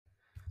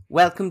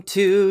Welcome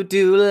to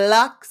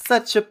Duloc,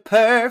 such a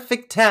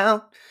perfect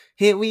town.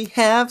 Here we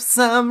have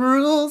some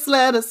rules,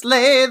 let us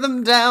lay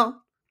them down.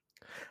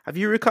 Have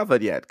you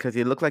recovered yet? Because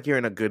you look like you're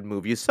in a good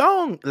mood. You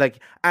sound like,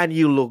 and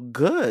you look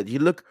good. You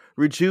look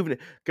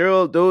rejuvenated,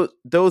 girl.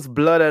 Those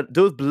blood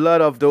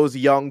of those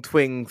young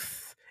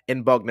twins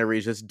in Bognor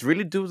Regis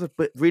really does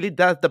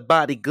the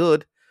body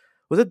good.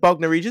 Was it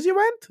Bognor Regis you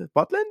went?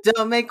 Butland?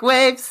 Don't make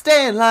waves,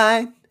 stay in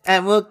line,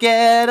 and we'll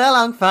get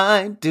along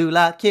fine.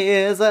 Duloc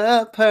is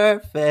a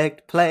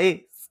perfect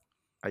place.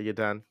 Are you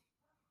done?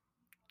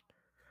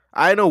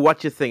 I know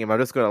what you're thinking. I'm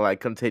just gonna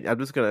continue. I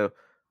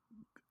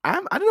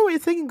don't know what you're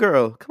thinking,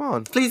 girl. Come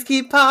on. Please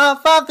keep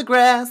off of the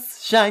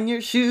grass. Shine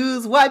your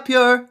shoes. Wipe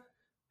your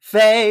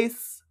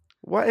face.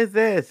 What is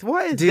this?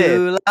 What is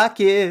Duloc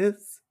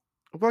is.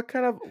 What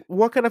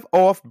kind of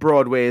off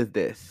Broadway is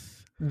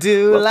this?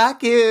 Duloc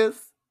is.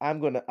 I'm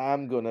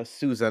gonna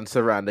Susan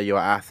Sarandon your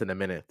ass in a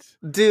minute.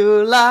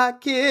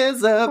 Duloc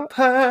is a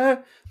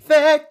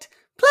perfect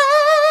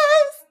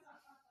place.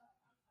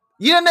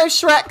 You don't know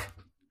Shrek?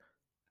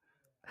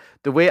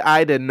 The way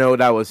I didn't know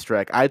that was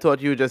Shrek, I thought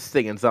you were just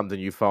singing something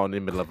you found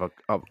in the middle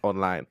of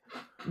online.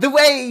 The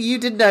way you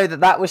didn't know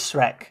that was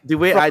Shrek. The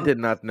way I did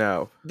not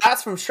know.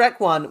 That's from Shrek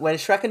 1, when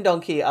Shrek and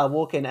Donkey are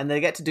walking and they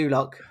get to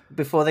Duloc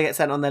before they get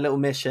sent on their little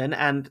mission,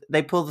 and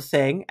they pull the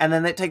thing, and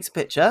then it takes a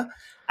picture.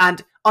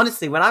 And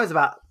honestly, when I was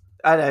about,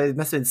 I don't know, it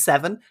must have been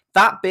 7,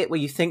 that bit where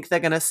you think they're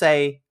going to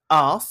say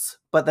arse,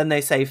 but then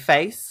they say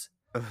face,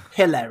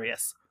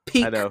 hilarious.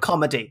 Peak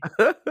comedy.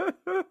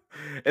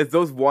 It's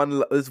those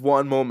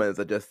one moments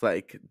that just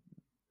like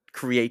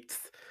creates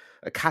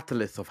a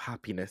catalyst of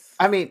happiness.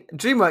 I mean,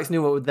 DreamWorks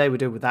knew what they would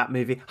do with that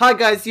movie. Hi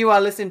guys, you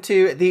are listening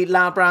to the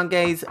Loud Brown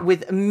Gaze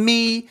with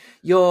me,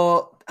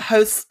 your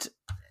hostess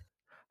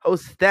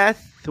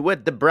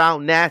with the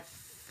brownness.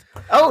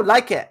 Oh,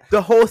 like it.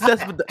 The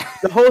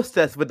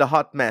hostess with the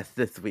hot mess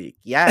this week.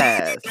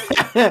 Yes.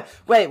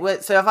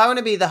 Wait. So if I want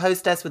to be the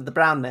hostess with the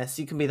brownness,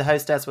 you can be the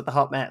hostess with the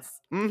hot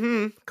mess.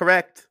 Mm-hmm.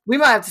 Correct. We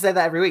might have to say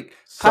that every week.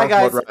 Hi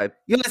guys. Right.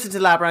 You're listening to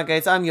Loud Brown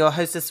Gaze. I'm your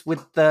hostess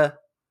with the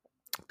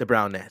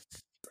brownness.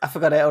 I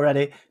forgot it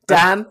already.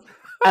 Dan.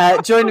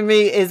 Joining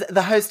me is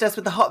the hostess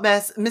with the hot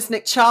mess, Miss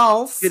Nick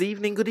Charles. Good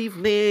evening. Good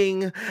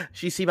evening.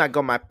 She see I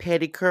got my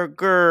pedicure,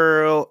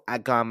 girl. I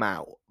got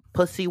my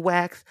pussy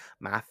wax,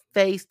 my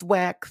face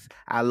wax.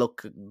 I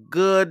look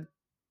good.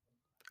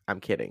 I'm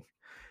kidding.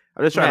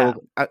 I'm just trying to.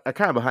 I can't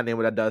remember her name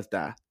when that does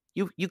that.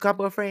 You got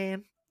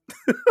boyfriend?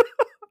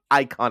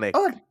 Iconic.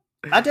 Oh,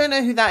 I don't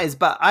know who that is,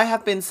 but I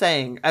have been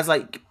saying as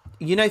like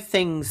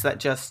things that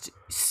just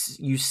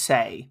you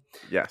say,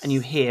 yes, and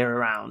you hear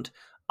around.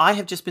 I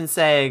have just been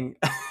saying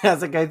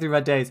as I go through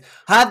my days,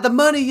 had the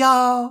money,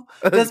 y'all.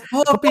 There's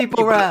poor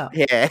people around.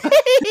 Yeah,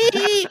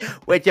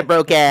 with your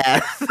broke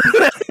ass.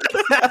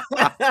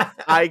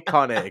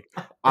 Iconic.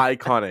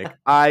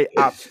 I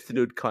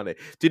absolute iconic.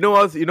 Do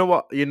you know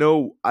what?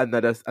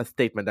 Another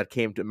statement that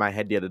came to my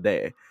head the other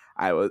day.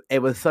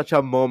 It was such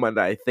a moment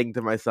that I think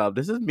to myself,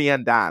 this is me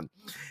and Dan.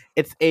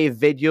 It's a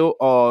video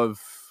of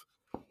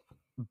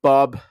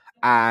Bob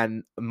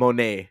and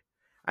Monet.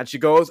 And she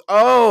goes,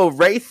 "Oh,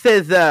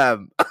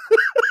 racism."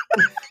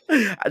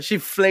 And she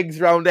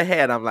flings round her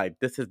head. I'm like,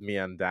 this is me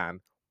and Dan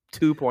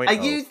 2.0. Are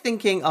you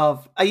thinking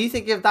of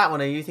that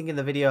one? Or are you thinking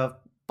the video of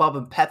Bob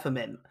and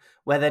Peppermint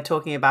where they're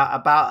talking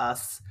about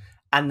us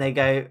and they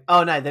go,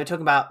 oh no, they're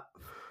talking about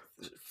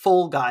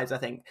Fall Guys, I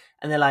think.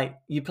 And they're like,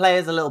 you play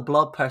as a little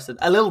blob person,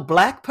 a little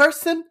black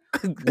person?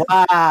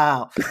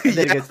 Wow. And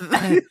then, yes.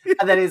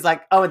 And then he's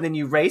like, oh, and then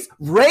you race?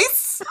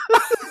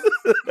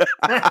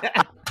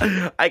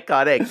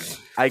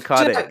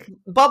 Iconic.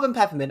 Bob and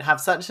Peppermint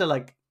have such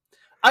a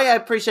I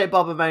appreciate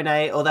Bob and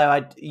Monet,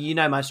 although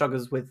my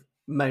struggles with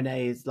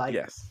Monet is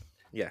yes,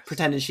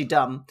 pretending she's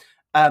dumb.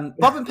 Bob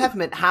and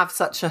Peppermint have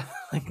such a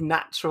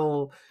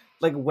natural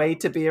way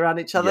to be around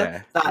each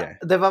other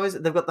they've got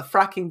the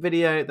fracking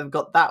video, they've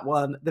got that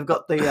one, they've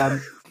got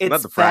the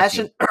it's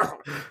fashion.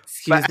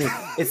 Excuse me,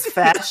 it's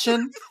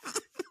fashion.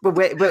 But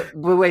wait,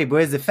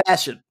 where's the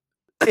fashion?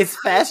 It's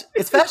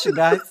fashion,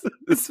 guys.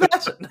 It's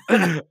fashion.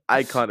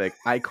 Iconic.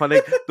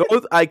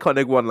 Those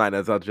iconic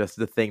one-liners are just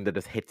the thing that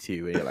just hits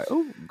you and you're like,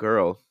 oh,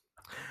 girl.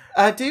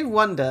 I do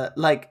wonder,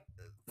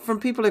 from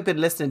people who've been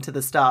listening to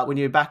the start when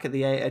you were back at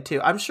the 802,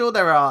 I'm sure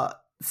there are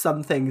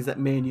some things that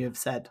me and you have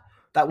said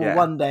that will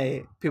one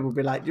day people will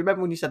be like, do you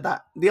remember when you said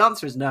that? The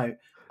answer is no.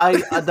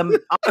 I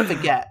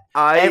forget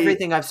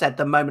everything I've said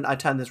the moment I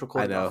turn this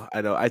recording off.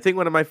 I know. I think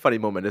one of my funny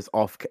moments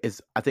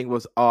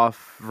was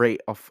off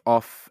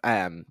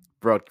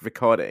broad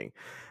recording,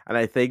 and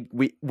I think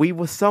we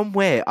were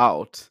somewhere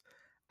out,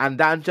 and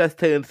Dan just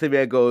turns to me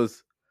and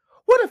goes,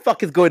 "What the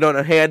fuck is going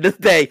on here this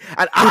day?"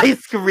 And I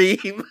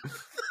scream.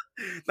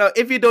 Now,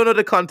 if you don't know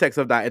the context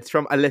of that, it's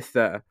from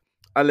Alyssa.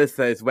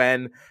 Alyssa is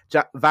when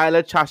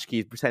Violet Chachki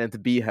is pretending to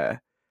be her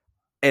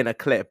in a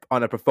clip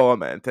on a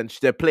performance, and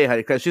they play her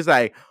because she's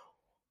like,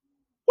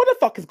 "What the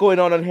fuck is going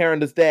on here on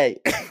this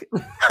day?"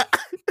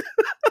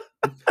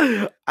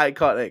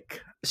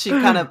 Iconic. She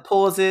kind of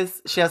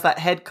pauses. She has that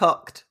head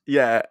cocked.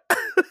 Yeah.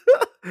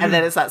 And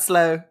then it's that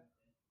slow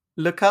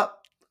look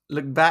up,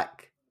 look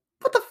back.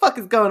 What the fuck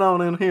is going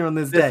on in here on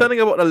this day? There's something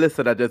about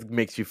Alyssa that just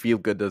makes you feel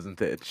good,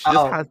 doesn't it? She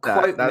just has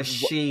that. Quote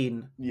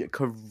machine. Yeah,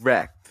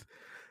 correct.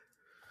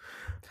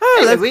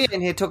 Anyway, we ain't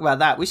here to talk about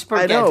that. We should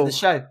probably get into the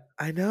show.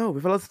 I know.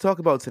 We've a lot to talk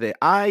about today.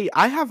 I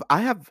have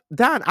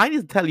Dan, I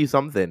need to tell you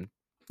something.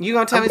 You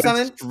gonna tell me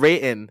something?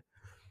 Straight in.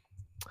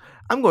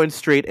 I'm going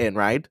straight in,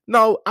 right?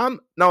 No,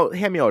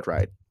 hear me out,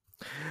 right?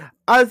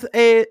 As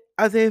a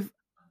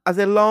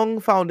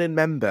long founding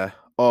member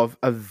of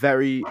a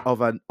very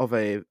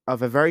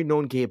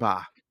known gay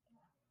bar.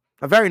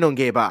 A very known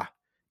gay bar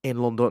in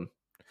London,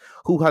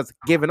 who has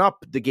given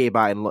up the gay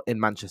bar in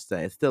Manchester.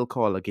 It's still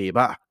called a gay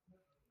bar.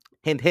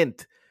 Hint,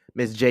 hint,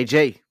 Miss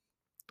JJ.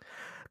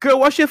 Girl,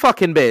 wash your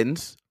fucking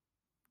bins.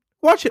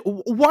 Wash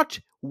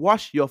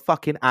your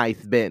fucking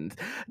ice bins.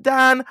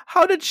 Dan,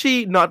 how did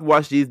she not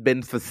wash these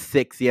bins for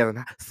 6 years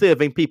and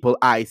serving people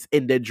ice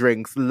in their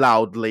drinks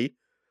loudly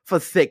for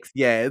 6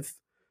 years?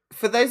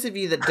 For those of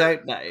you that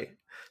don't know,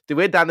 the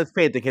way Dan is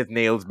painting his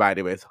nails, by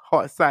the way, is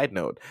hot side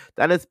note.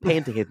 Dan is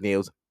painting his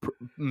nails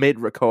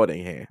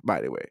mid-recording here, by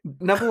the way.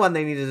 Number one,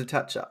 they needed a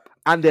touch-up.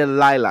 And they're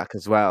lilac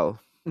as well.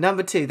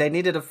 Number two, they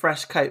needed a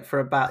fresh coat for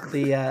about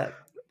the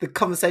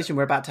conversation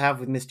we're about to have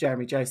with Miss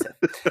Jeremy Joseph.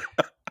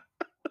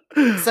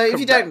 So if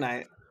you don't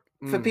know,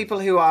 for people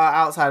who are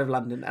outside of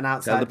London and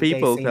outside of the gay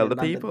scene in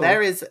London,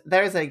 there is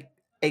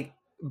a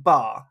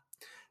bar.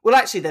 Well,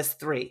 actually, there's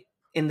three.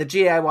 In the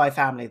GAY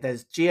family,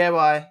 there's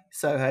GAY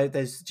Soho,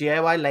 there's GAY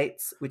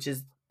Lates, which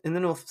is in the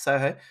north of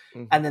Soho,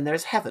 and then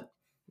there's Heaven.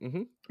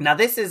 Mm-hmm. Now,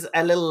 this is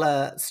a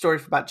little story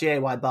about GAY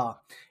Bar,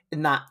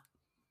 in that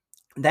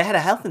they had a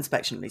health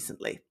inspection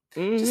recently.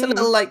 Mm-hmm. Just a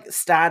little,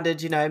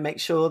 standard,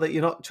 make sure that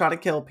you're not trying to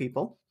kill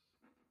people.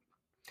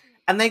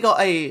 And they got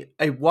a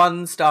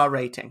 1-star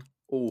rating.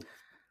 Ooh.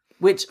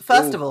 Which,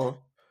 first of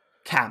all,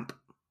 camp.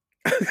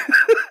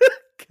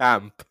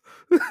 Camp.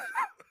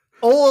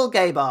 All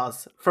gay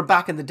bars from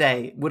back in the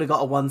day would have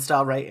got a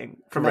 1-star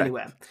rating from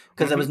anywhere.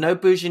 Because there was no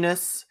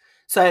bouginess.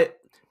 So,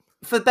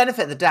 for the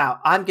benefit of the doubt,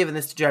 I'm giving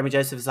this to Jeremy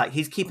Joseph as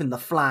he's keeping the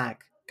flag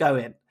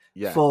going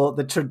for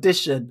the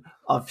tradition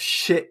of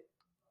shit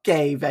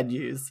gay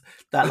venues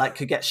that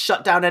could get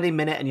shut down any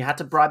minute and you had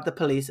to bribe the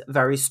police.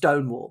 Very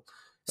Stonewall.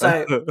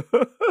 So,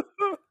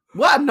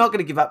 what I'm not going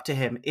to give up to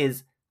him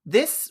is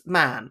this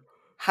man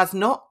has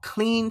not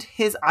cleaned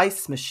his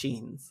ice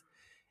machines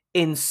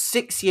in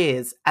 6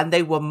 years, and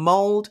they were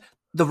mold.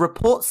 The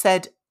report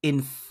said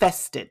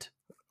infested.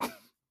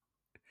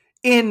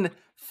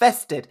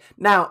 Infested.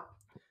 Now,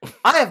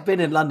 I have been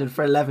in London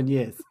for 11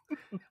 years,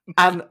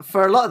 and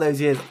for a lot of those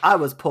years, I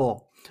was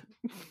poor.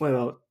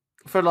 Well,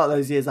 for a lot of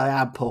those years, I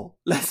am poor.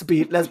 Let's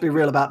be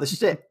real about the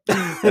shit.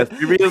 Let's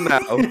be real now.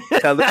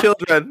 Tell the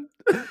children.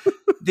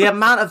 The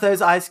amount of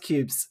those ice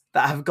cubes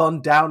that have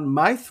gone down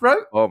my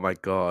throat. Oh my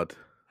God.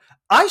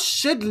 I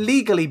should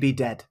legally be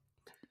dead.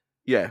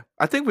 Yeah,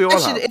 I think we all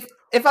have.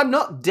 If I'm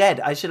not dead,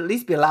 I should at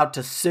least be allowed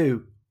to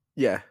sue.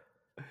 Yeah.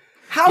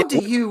 How do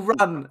you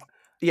run?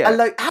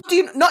 Yeah. How do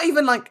you not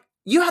even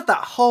you had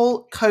that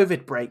whole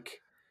COVID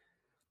break,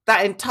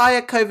 that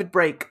entire COVID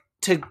break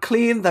to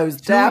clean those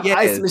damn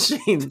ice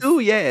machines. 2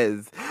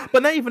 years.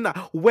 But not even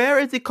that. Where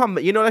is it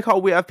coming? How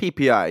we have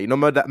PPI.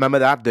 Remember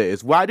that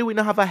days? Why do we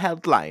not have a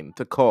headline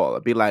to call?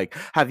 Be like,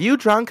 have you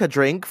drunk a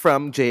drink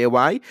from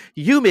JY?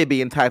 You may be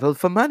entitled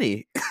for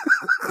money.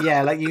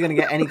 Yeah, you're going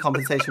to get any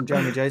compensation from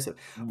Jeremy Joseph.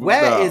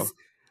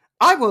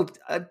 I will...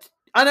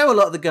 I know a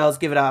lot of the girls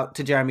give it out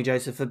to Jeremy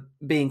Joseph for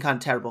being kind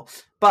of terrible,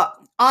 but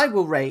I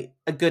will rate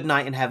A Good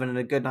Night in Heaven and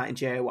A Good Night in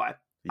JY.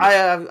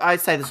 Yeah. I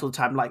say this all the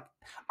time,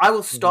 I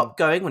will stop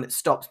going when it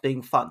stops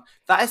being fun.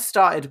 That has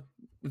started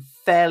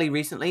fairly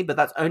recently, but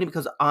that's only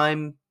because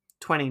I'm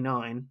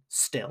 29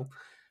 still,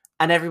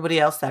 and everybody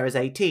else there is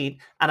 18,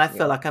 and I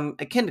feel like I'm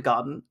a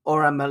kindergarten,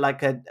 or I'm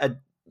a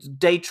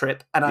day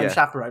trip, and I'm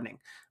chaperoning.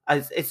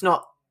 It's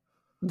not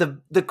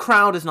the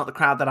crowd is not the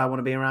crowd that I want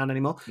to be around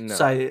anymore. No.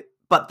 So,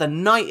 but the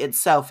night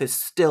itself is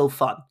still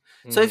fun.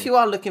 So if you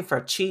are looking for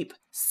a cheap,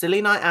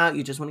 silly night out,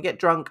 you just want to get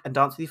drunk and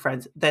dance with your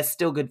friends, there's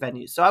still good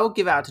venues. So I will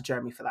give it out to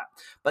Jeremy for that.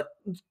 But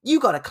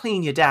you got to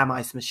clean your damn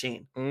ice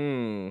machine.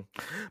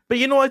 But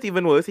you know what's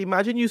even worse?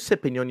 Imagine you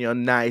sipping on your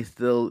nice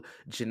little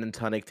gin and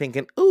tonic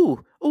thinking,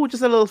 ooh,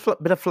 just a little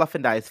bit of fluff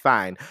in that is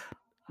fine.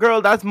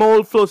 Girl, that's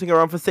mold floating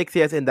around for 6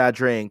 years in that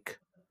drink.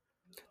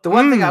 The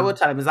one thing I will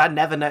tell him is I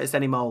never noticed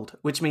any mold,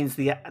 which means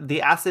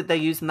the acid they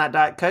use in that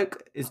Diet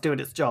Coke is doing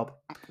its job.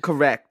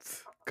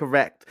 Correct.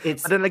 But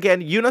then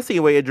again, you not see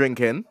where you're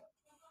drinking.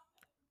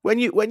 When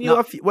you're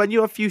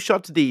a few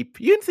shots deep,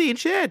 you ain't seeing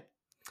shit.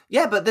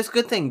 Yeah, but this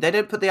good thing, they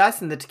don't put the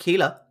ice in the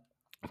tequila.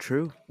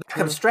 True. They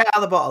come straight out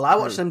of the bottle. I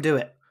watch them do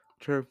it.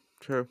 True.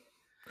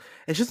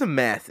 It's just a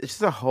mess. It's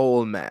just a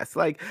whole mess.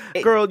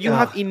 Girl, you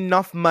have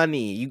enough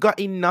money. You got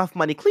enough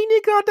money. Clean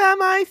your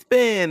goddamn ice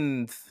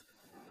bins.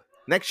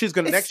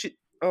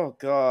 Oh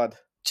God.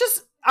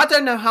 Just, I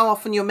don't know how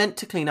often you're meant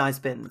to clean ice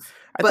bins.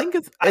 I think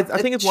it's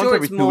once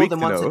every 2 weeks.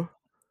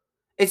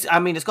 It's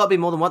got to be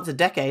more than once a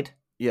decade.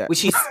 Yeah.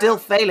 Which he's still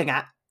failing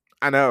at.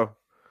 I know.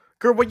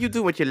 Girl, what you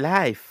do with your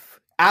life?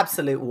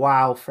 Absolute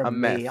wow from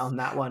me on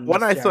that one.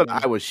 When I saw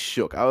that, I was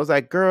shook. I was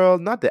like, girl,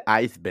 not the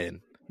ice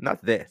bin.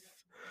 Not this.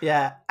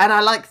 Yeah. And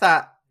I like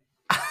that.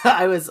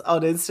 I was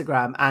on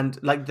Instagram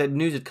and like the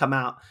news had come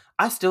out.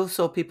 I still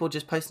saw people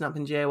just posting up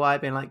in GAY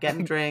being like,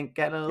 getting a drink,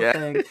 getting a little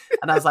thing.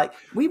 And I was like,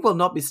 we will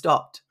not be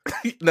stopped.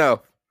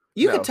 No.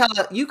 You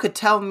could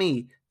tell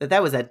me that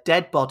there was a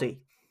dead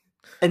body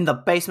in the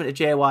basement of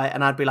GAY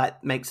and I'd be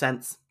like, makes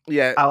sense.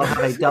 Yeah. I will have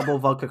a double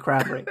vodka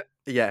cranberry.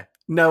 Yeah.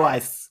 No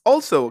ice.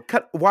 Also,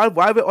 while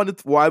we're on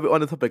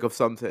the topic of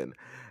something,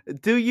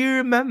 do you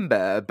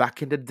remember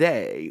back in the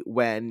day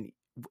when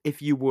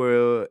if you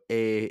were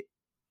a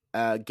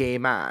gay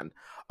man,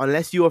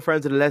 unless you were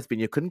friends with a lesbian,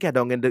 you couldn't get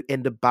on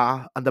in the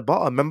bar on the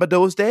bottom? Remember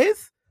those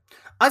days?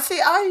 I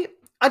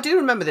do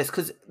remember this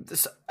because,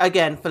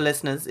 again, for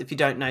listeners, if you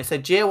don't know, so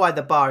GAY,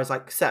 the bar is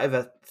like set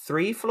over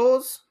 3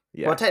 floors.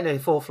 Yeah. Well, technically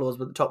 4 floors,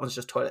 but the top one's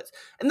just toilets.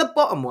 In the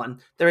bottom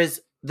one, there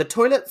is the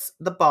toilets,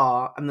 the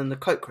bar, and then the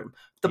cloakroom.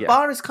 The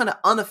bar is kind of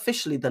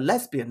unofficially the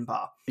lesbian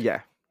bar.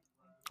 Yeah.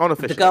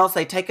 Unofficially. The girls,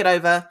 they take it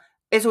over.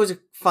 It's always a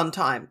fun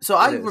time. So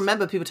I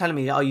remember people telling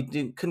me,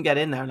 you couldn't get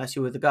in there unless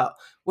you were the girl.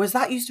 Whereas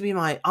that used to be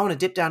I want to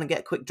dip down and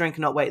get a quick drink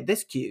and not wait at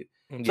this queue.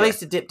 So I used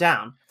to dip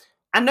down.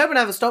 And no one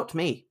ever stopped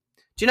me.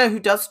 Do you know who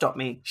does stop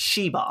me?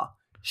 She-Bar.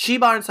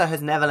 She-Bar in Soho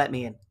has never let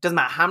me in. Doesn't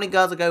matter how many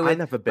girls I go with. I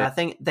never been. I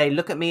think they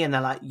look at me and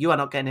they're like, you are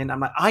not getting in. I'm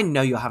like, I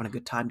know you're having a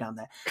good time down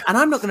there. And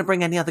I'm not going to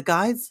bring any other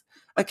guys.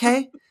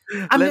 Okay?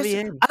 Let me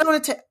in. I don't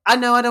want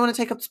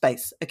to take up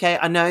space. Okay?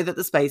 I know that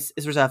the space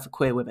is reserved for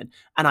queer women.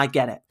 And I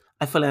get it.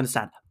 I fully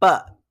understand.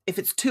 But if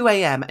it's 2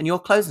 a.m. and you're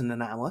closing in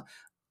an hour,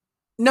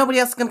 nobody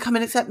else is going to come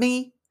in except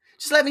me.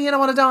 Just let me in. I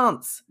want to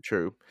dance.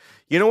 True.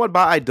 You know what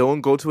bar I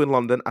don't go to in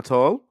London at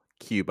all?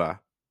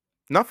 Cuba.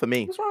 Not for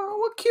me. What's wrong?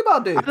 What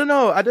Cuba do? I don't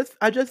know.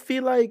 I just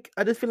feel like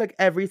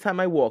every time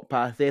I walk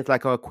past, there's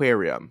like an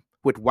aquarium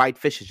with white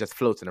fishes just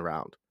floating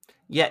around.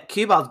 Yeah,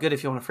 Cuba's good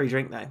if you want a free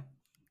drink though.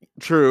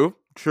 True.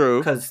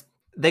 Because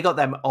they got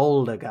them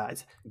older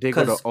guys. They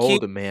got the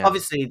older man.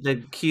 Obviously, the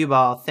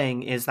Cuba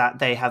thing is that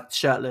they have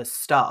shirtless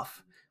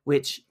staff,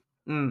 which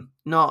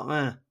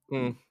not.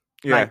 Yeah,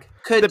 like,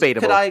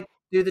 debatable. Could I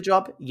do the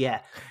job? Yeah.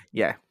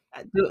 Yeah.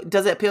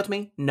 Does it appeal to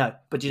me? No.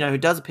 But do you know who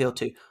does appeal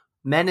to?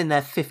 Men in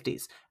their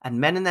 50s. And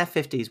men in their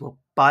 50s will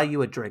buy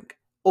you a drink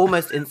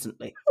almost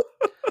instantly.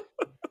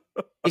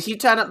 If you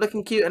turn up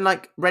looking cute and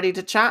like ready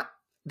to chat,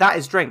 that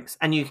is drinks.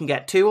 And you can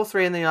get 2 or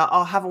 3 and then you're like,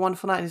 oh, have a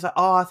wonderful night. And he's like,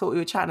 oh, I thought we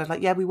were chatting. I was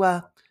like, yeah, we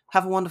were.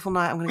 Have a wonderful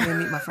night. I'm going to go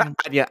meet my friend.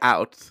 And you're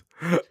out.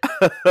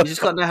 You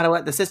just got to know how to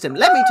work the system.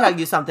 Let me tell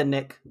you something,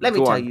 Nick. Let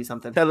me tell you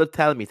something.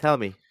 Tell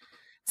me.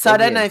 So I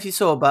don't know if you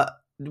saw,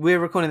 but we're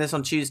recording this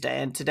on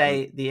Tuesday, and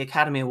today the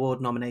Academy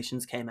Award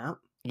nominations came out.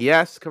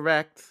 Yes,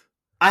 correct.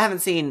 I haven't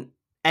seen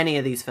any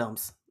of these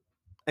films.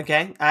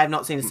 Okay? I have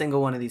not seen a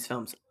single one of these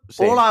films.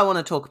 Same. All I want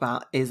to talk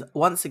about is,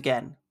 once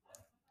again,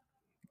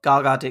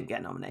 Gaga didn't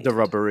get nominated. The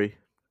robbery.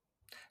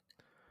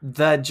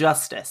 The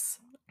justice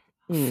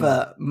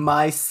for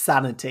my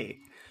sanity.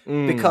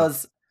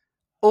 Because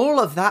all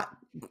of that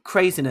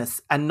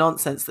craziness and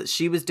nonsense that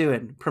she was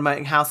doing,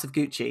 promoting House of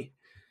Gucci,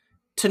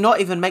 to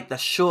not even make the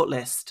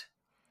shortlist,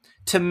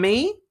 to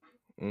me,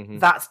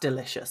 that's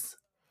delicious.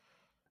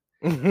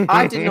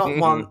 I did not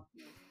want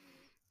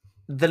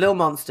the Little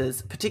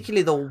Monsters,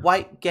 particularly the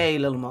white gay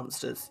Little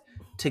Monsters,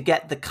 to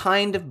get the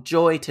kind of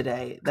joy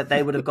today that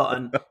they would have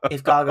gotten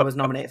if Gaga was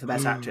nominated for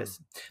Best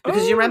Actress.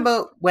 Because you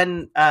remember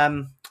when,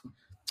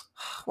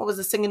 what was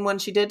the singing one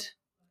she did?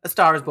 A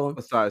Star is Born.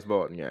 A Star is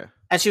Born, yeah.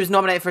 And she was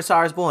nominated for A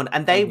Star is Born,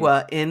 and they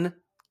were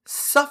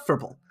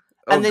insufferable.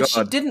 And then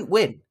she didn't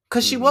win,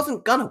 because she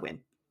wasn't gonna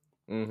win.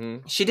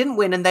 She didn't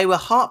win, and they were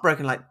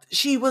heartbroken, like,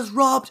 she was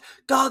robbed,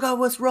 Gaga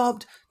was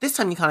robbed. This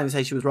time you can't even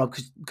say she was robbed,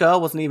 because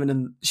girl wasn't even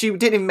in, she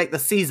didn't even make the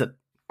season.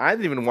 I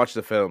didn't even watch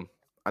the film,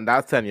 and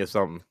that's telling you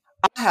something.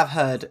 I have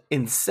heard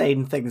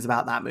insane things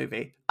about that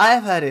movie. I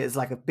have heard it's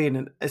like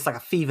a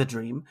fever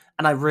dream,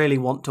 and I really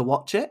want to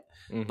watch it.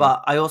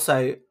 But I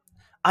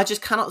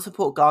just cannot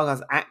support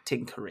Gaga's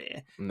acting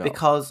career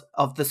because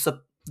of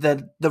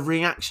the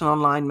reaction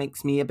online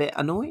makes me a bit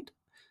annoyed.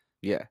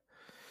 Yeah.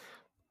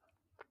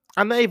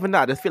 And not even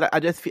that. I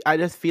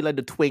just feel like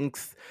the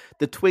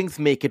twinks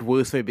make it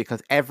worse for me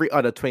because every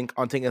other twink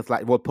on thing is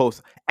like will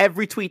post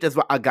every tweet is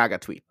a Gaga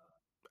tweet,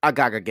 a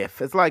Gaga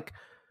gif. It's like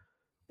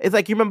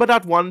you remember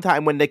that one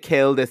time when they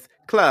killed this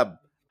club,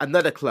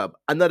 another club.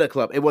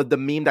 It was the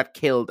meme that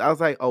killed. I was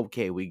like,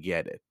 okay, we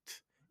get it.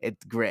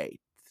 It's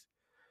great.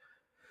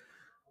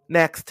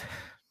 Next.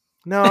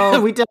 No.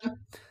 We done?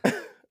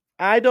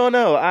 I don't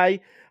know.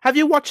 Have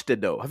you watched it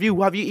though? Have you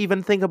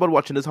even think about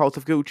watching this House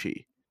of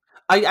Gucci?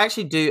 I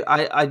actually do.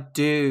 I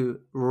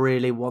do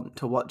really want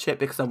to watch it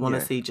because I want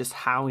to see just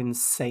how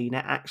insane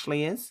it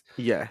actually is.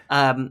 Yeah.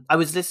 I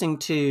was listening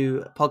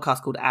to a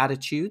podcast called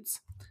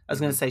Attitudes. I was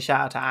going to say shout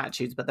out to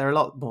Attitudes, but they're a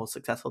lot more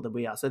successful than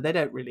we are, so they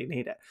don't really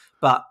need it.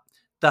 But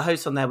the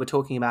hosts on there were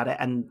talking about it,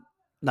 and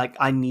like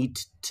I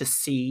need to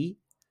see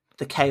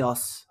the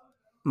chaos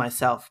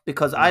myself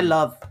because I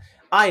love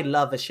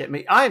a shit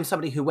movie. I am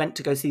somebody who went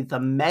to go see The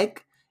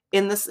Meg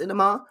in the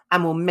cinema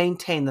and will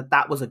maintain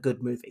that was a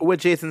good movie. With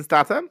Jason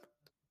Statham?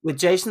 With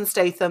Jason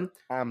Statham.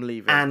 I'm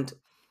leaving. And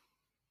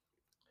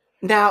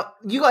now,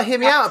 you got to hear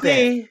me out a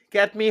bit.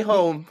 Get me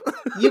home.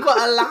 You got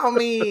to allow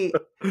me.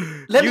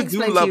 Let me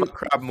explain do love to you, a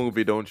crab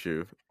movie, don't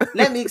you?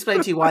 Let me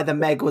explain to you why The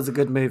Meg was a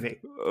good movie.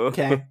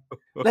 Okay?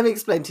 Let me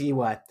explain to you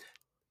why.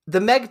 The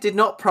Meg did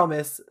not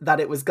promise that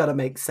it was going to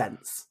make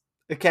sense.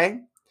 Okay?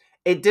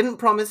 It didn't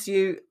promise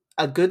you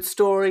a good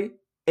story.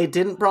 It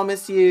didn't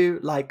promise you,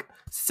 like,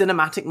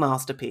 cinematic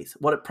masterpiece.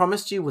 What it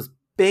promised you was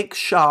Big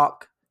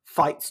Shark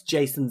fights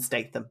Jason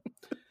Statham.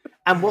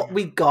 And what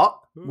we got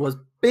was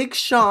Big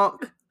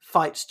Shark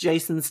fights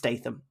Jason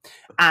Statham.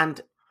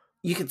 And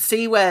you could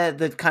see where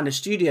the kind of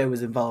studio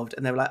was involved.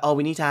 And they were like, oh,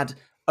 we need to add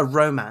a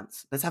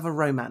romance. Let's have a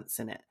romance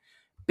in it.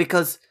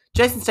 Because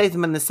Jason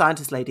Statham and the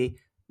scientist lady,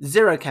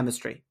 zero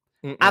chemistry.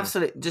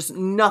 Absolutely, just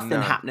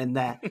nothing happening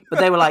there. But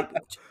they were like,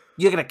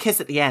 you're going to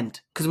kiss at the end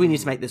because we need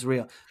to make this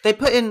real. They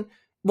put in,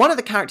 one of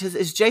the characters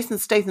is Jason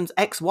Statham's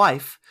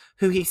ex-wife,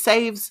 who he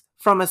saves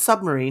from a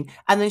submarine,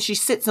 and then she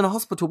sits in a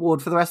hospital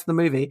ward for the rest of the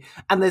movie,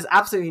 and there's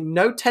absolutely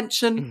no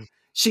tension.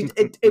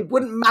 It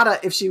wouldn't matter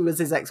if she was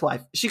his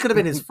ex-wife. She could have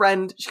been his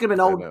friend. She could have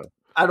been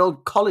an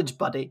old college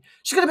buddy.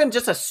 She could have been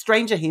just a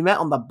stranger he met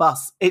on the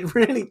bus. It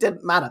really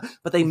didn't matter.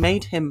 But they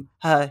made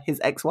her his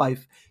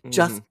ex-wife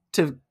just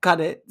to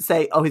kind of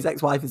say, oh, his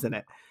ex-wife is in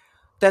it.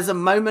 There's a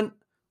moment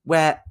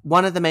where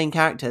one of the main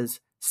characters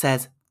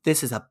says,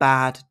 this is a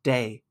bad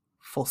day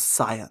for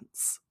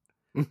science.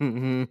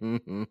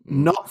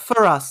 Not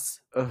for us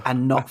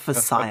and not for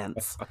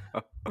science.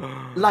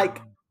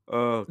 Like,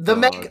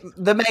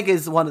 The Meg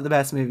is one of the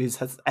best movies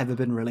has ever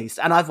been released,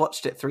 and I've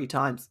watched it 3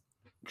 times.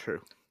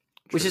 True.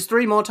 Which is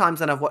 3 more times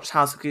than I've watched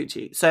House of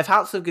Gucci. So if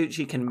House of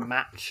Gucci can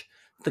match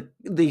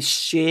the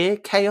sheer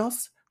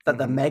chaos that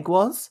The Meg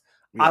was,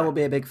 I will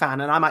be a big fan,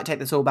 and I might take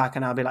this all back,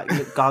 and I'll be like,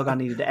 look, Gaga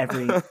needed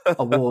every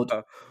award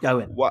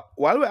going. While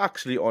we're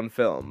actually on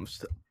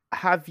films,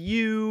 have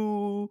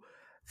you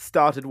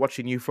started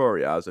watching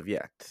Euphoria as of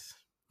yet?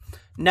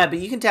 No, but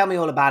you can tell me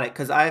all about it,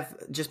 because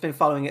I've just been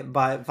following it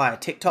via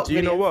TikTok. Do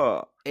you know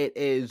what? It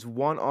is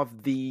one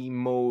of the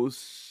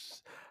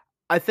most...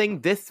 I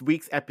think this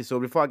week's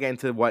episode, before I get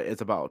into what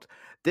it's about,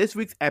 this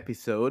week's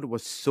episode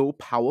was so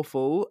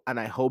powerful,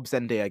 and I hope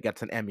Zendaya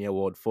gets an Emmy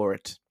Award for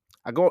it.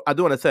 I don't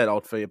want to say it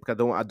out for you, because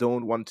I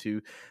don't want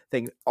to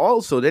think.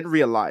 Also, didn't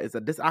realize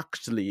that this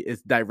actually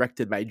is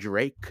directed by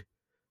Drake.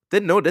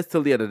 Didn't know this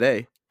till the other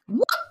day.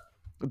 What?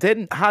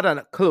 Didn't had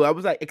a clue. I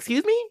was like,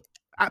 excuse me?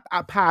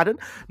 I pardon.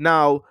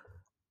 Now,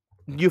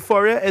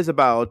 Euphoria is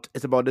about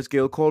this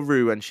girl called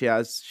Rue, and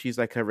she's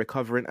like a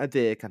recovering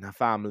addict, and her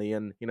family,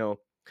 and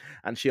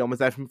and she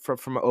almost died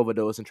from an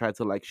overdose, and tried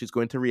to, like, she's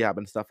going to rehab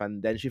and stuff,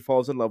 and then she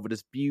falls in love with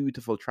this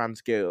beautiful trans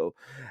girl,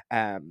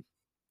 and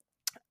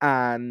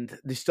I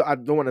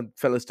don't want to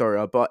fill the story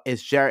up, but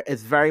it's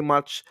very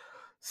much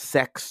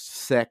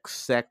sex,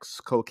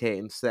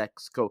 cocaine,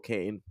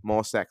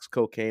 more sex,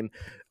 cocaine,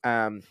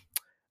 and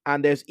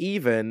there's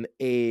even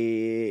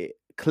a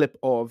clip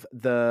of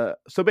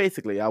so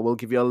basically, I will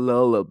give you a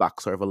little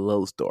backstory of a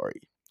little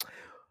story.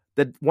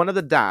 One of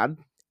the dad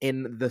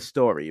in the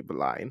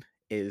storyline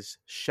is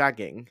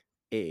shagging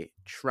a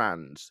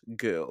trans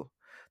girl.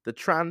 The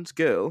trans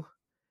girl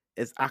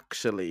is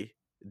actually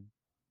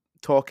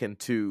talking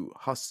to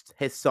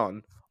his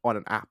son on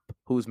an app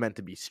who's meant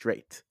to be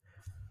straight.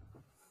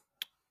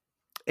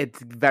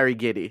 It's very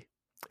giddy.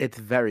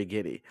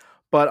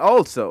 But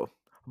also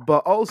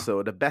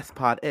the best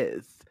part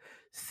is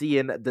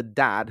seeing the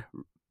dad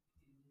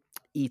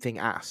eating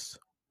ass.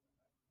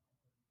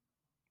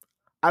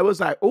 I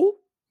was like, oh,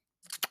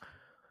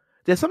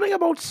 there's something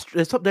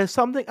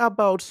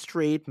about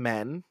straight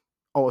men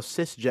or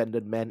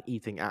cisgendered men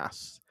eating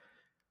ass.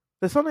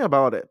 There's something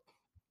about it.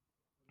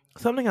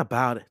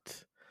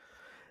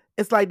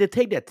 It's like they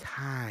take their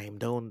time,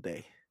 don't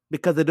they?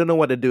 Because they don't know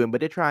what they're doing,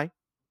 but they try.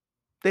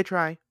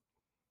 And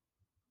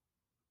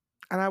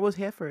I was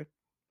here for it.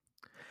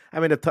 I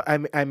mean,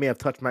 I may have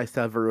touched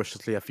myself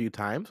ferociously a few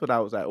times, but I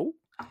was like, oh.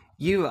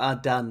 You are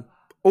done.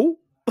 Oh.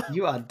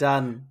 You are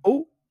done.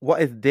 Oh,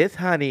 what is this,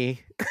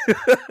 honey?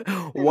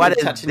 What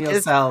is touching this,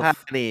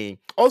 yourself, honey?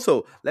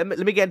 Also, let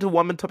me get into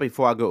one more topic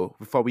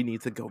before we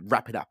need to go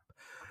wrap it up.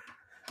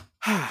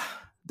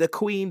 The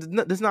queen,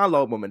 this is not a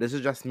loud moment. This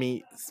is just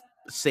me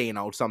saying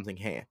out something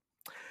here.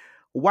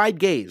 White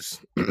gaze.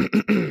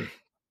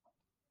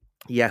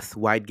 Yes,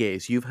 white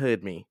gaze. You've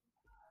heard me.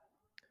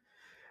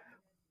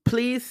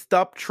 Please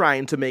stop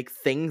trying to make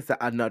things that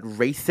are not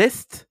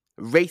racist,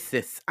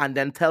 and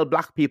then tell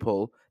black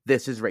people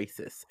this is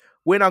racist.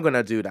 We're not going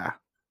to do that.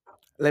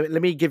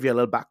 Let me give you a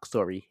little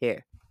backstory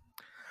here.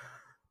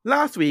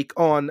 Last week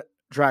on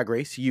Drag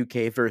Race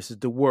UK versus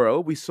the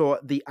World, we saw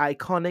the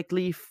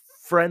iconically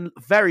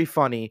very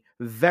funny,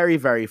 very,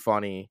 very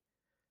funny,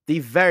 the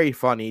very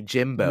funny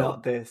Jimbo.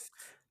 Not this.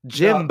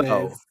 Jimbo.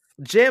 Not this.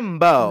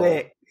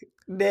 Jimbo.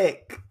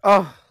 Nick.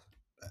 Oh,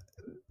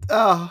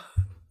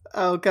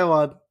 go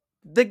on.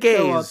 The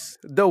gays,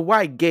 the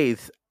white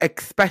gays,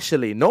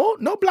 especially. No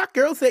black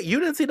girls say. You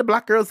didn't see the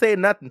black girls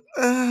saying nothing.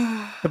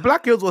 The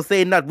black girls were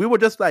saying nothing. We were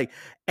just like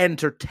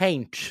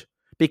entertained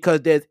because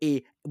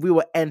we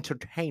were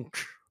entertained,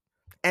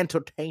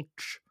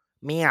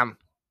 man.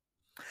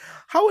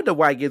 How are the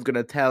white gays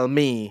gonna tell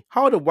me?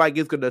 How are the white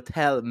gays gonna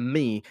tell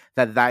me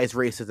that is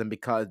racism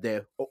because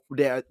they're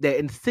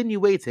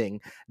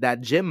insinuating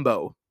that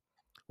Jimbo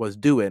was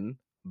doing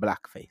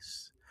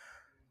blackface?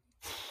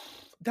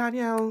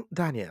 Danielle.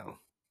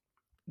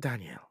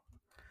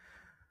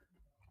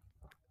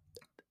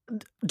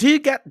 Do you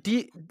get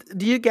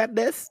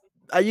this?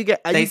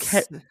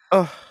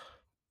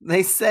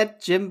 They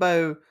said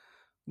Jimbo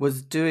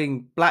was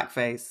doing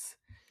blackface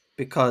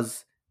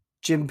because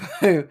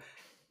Jimbo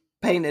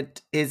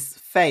painted his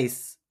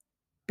face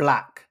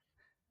black.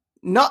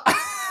 Not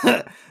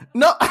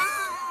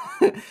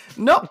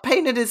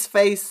painted his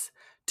face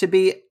to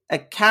be a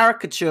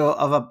caricature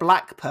of a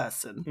black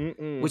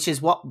person, which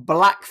is what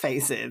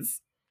blackface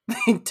is.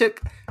 They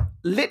took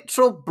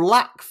literal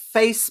black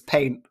face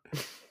paint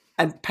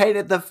and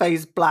painted the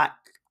face black.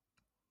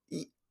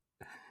 You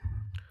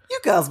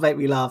girls make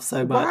me laugh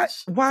so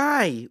much.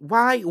 Why?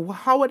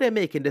 How are they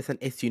making this an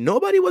issue?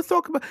 Nobody was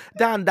talking about...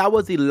 Dan, that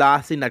was the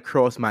last thing that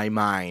crossed my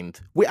mind.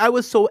 I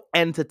was so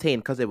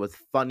entertained because it was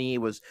funny.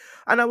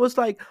 And I was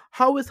like,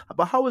 how is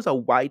a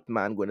white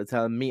man going to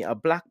tell me, a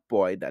black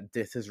boy, that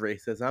this is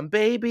racism?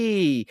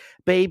 Baby,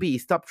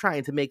 stop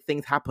trying to make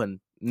things happen.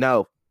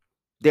 No.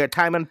 When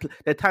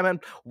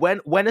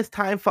it's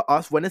time for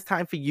us, when it's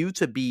time for you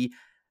to be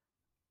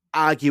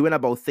arguing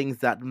about things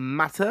that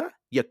matter,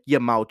 your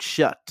mouth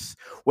shut.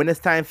 When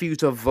it's time for you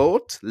to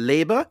vote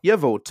Labour, you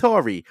vote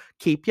Tory.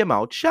 Keep your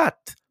mouth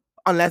shut.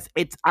 Unless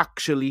it's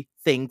actually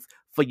things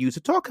for you to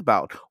talk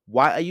about.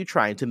 Why are you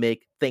trying to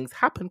make things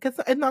happen? Because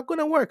it's not going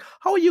to work.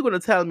 How are you going to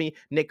tell me,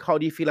 Nick, how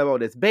do you feel about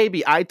this?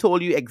 Baby, I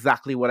told you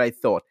exactly what I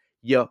thought.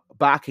 You're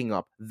backing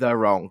up the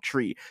wrong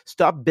tree.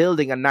 Stop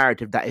building a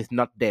narrative that is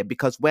not there.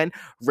 Because when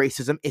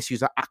racism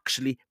issues are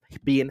actually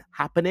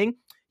happening,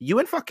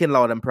 you ain't fucking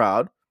loud and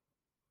proud.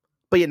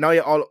 But now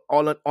you're all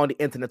on the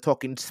internet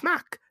talking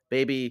smack.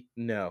 Baby,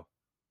 no.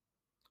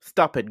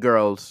 Stop it,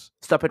 girls.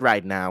 Stop it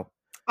right now.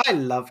 I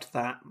loved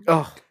that.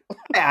 Oh.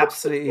 I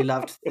absolutely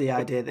loved the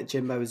idea that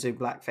Jimbo was doing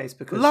blackface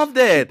because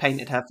she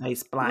painted her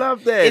face black.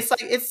 Loved it.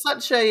 It's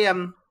such a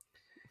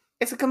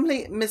it's a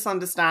complete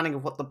misunderstanding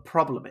of what the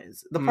problem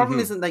is. The problem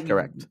isn't that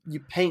you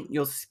paint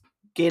your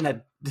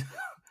skin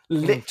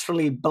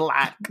literally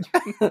black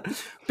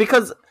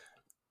because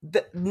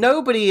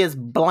nobody is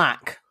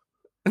black.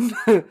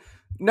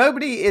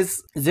 Nobody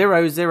is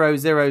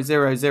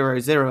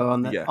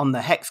 0000000 on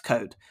the hex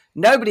code.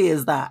 Nobody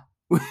is that,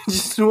 which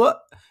is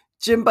what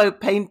Jimbo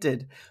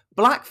painted.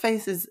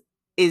 Blackface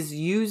is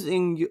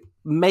using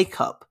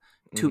makeup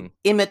to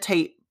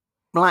imitate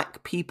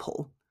black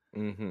people,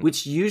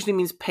 which usually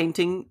means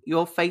painting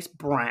your face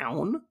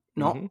brown,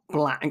 not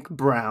black,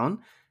 brown,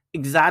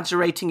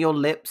 exaggerating your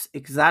lips,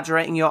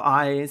 exaggerating your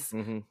eyes,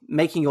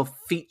 making your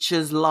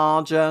features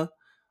larger,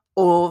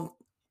 or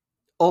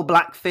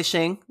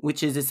blackfishing,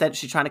 which is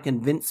essentially trying to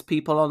convince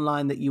people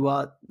online that you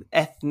are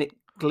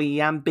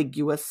ethnically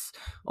ambiguous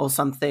or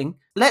something.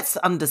 Let's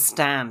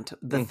understand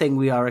the thing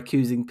we are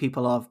accusing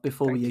people of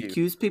before we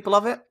accuse people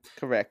of it.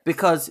 Correct.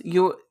 Because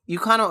you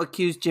cannot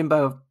accuse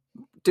Jimbo of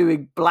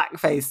doing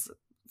blackface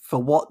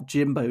for what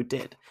Jimbo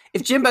did.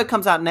 If Jimbo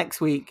comes out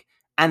next week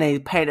and they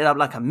paint it up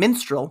like a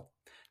minstrel,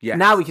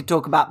 now we can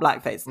talk about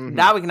blackface.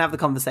 Now we can have the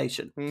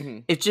conversation.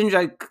 If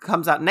Jimbo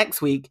comes out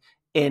next week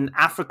in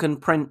African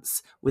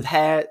prints with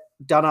hair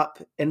done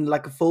up in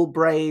like a full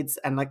braids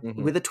and like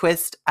with a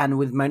twist and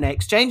with Monet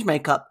Exchange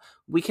makeup,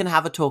 we can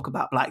have a talk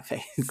about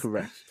blackface.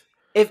 Correct.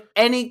 If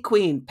any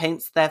queen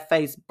paints their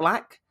face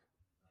black,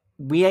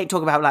 we ain't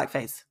talking about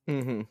blackface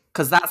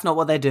because that's not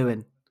what they're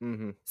doing.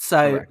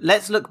 So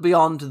let's look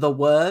beyond the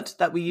word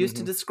that we use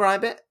to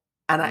describe it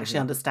and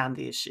actually understand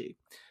the issue,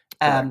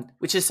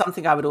 which is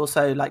something I would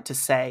also like to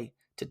say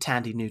to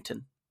Thandiwe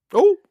Newton.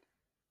 Oh,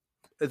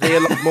 is there a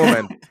loud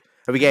moment?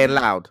 Are we getting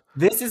loud?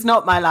 This is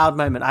not my loud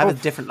moment. I have a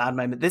different loud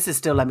moment. This is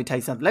still, let me tell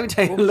you something. Let me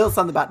tell you a little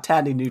something about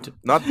Thandiwe Newton.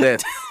 Not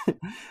this.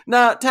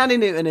 No, Thandiwe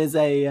Newton is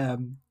a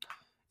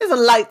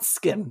light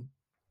skin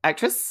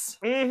actress.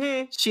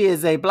 She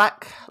is a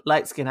black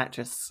light skin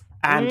actress.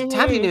 And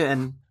Thandiwe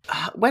Newton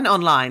went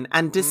online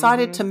and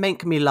decided to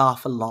make me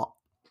laugh a lot.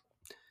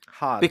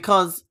 Hard.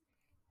 Because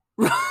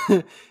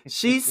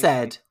she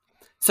said,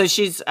 so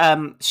she's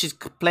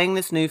playing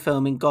this new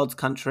film in God's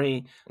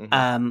Country,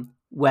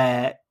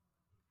 where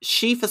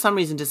she, for some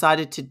reason,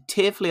 decided to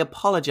tearfully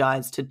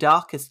apologize to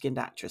darker-skinned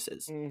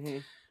actresses.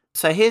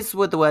 So here's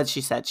what the words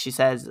she said. She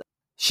says,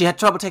 she had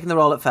trouble taking the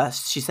role at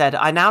first. She said,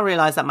 I now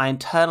realize that my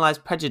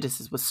internalized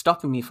prejudices were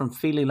stopping me from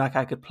feeling like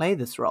I could play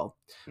this role.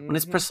 When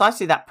it's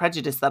precisely that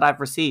prejudice that I've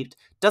received.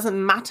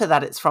 Doesn't matter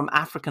that it's from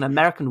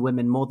African-American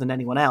women more than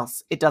anyone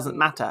else. It doesn't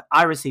matter.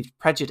 I received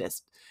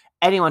prejudice.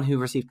 Anyone who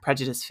received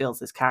prejudice feels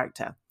this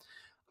character.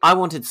 I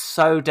wanted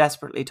so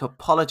desperately to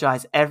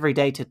apologize every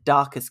day to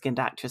darker skinned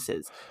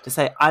actresses, to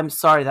say, I'm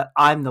sorry that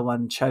I'm the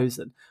one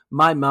chosen.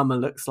 My mama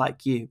looks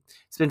like you.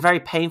 It's been very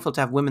painful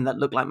to have women that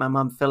look like my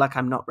mum feel like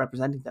I'm not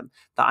representing them,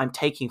 that I'm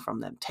taking from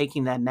them,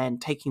 taking their men,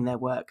 taking their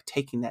work,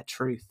 taking their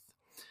truth.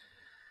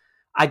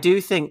 I do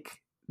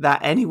think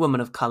that any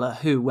woman of colour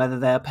who, whether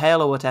they're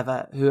pale or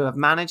whatever, who have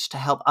managed to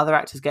help other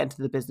actors get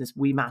into the business,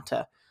 we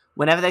matter.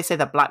 Whenever they say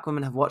that black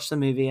women have watched the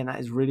movie and that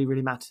is really,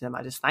 really matter to them,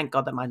 I just thank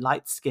God that my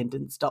light skin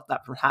didn't stop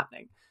that from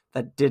happening.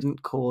 That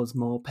didn't cause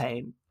more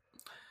pain.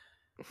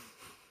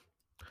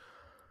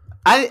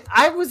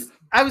 I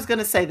was going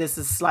to say this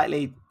is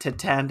slightly to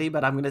Tandy,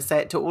 but I'm going to say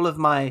it to all of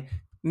my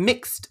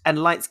mixed and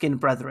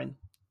light-skinned brethren.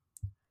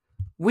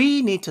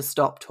 We need to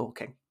stop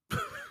talking.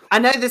 I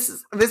know this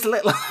is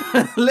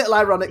little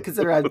ironic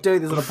considering I'm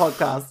doing this on a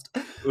podcast.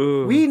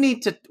 Ooh. We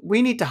need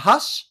to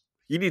hush.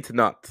 You need to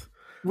not.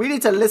 We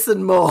need to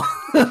listen more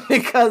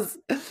because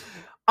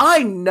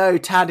I know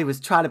Tandy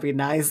was trying to be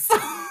nice.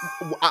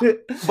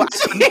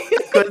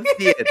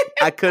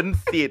 I couldn't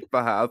see it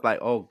for her. I was like,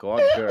 oh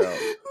God, girl.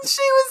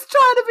 She was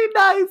trying to be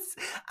nice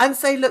and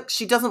say, look,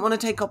 she doesn't want to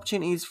take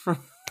opportunities from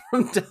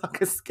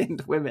darker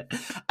skinned women.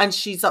 And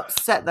she's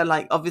upset that,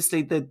 like,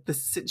 obviously the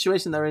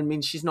situation they're in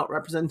means she's not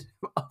representative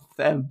of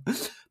them.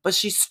 But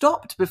she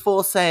stopped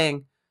before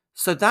saying,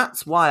 so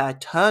that's why I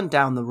turned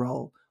down the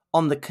role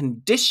on the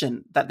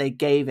condition that they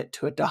gave it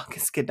to a darker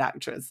skinned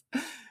actress.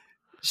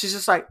 She's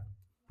just like,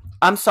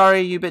 I'm sorry,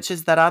 you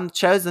bitches, that I'm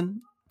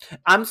chosen.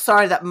 I'm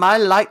sorry that my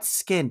light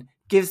skin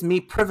gives me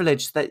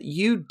privilege that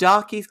you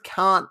darkies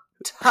can't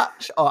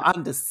touch or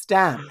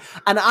understand.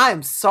 And I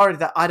am sorry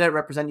that I don't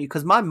represent you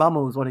because my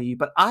mama was one of you,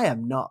 but I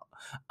am not.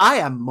 I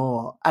am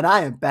more, and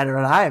I am better,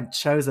 and I am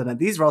chosen, and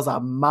these roles are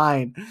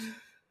mine.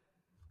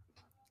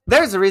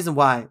 There is a reason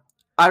why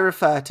I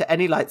refer to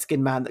any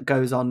light-skinned man that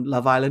goes on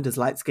Love Island as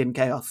light-skinned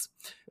chaos.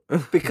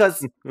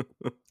 Because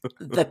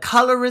the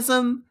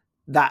colorism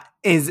that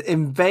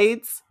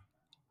invades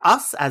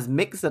us as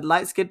mixed and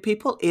light-skinned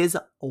people is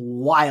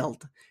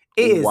wild.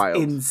 It is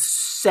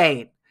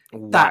insane.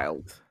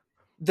 Wild.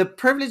 The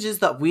privileges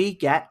that we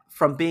get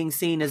from being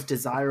seen as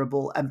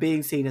desirable and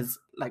being seen as,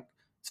 like,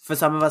 for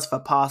some of us, for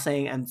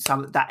passing, and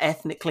some that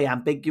ethnically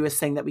ambiguous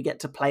thing that we get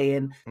to play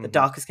in, the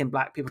darker-skinned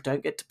black people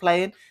don't get to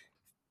play in,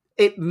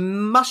 it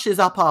mushes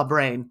up our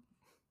brain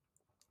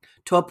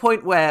to a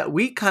point where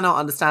we cannot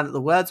understand that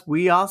the words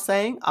we are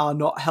saying are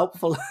not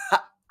helpful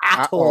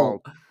at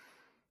all.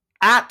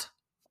 At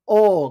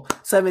all.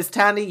 So, Miss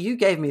Tandy, you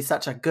gave me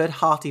such a good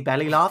hearty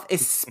belly laugh,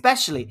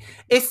 especially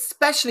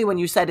when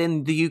you said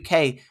in the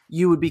UK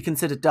you would be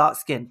considered dark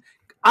skinned.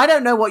 I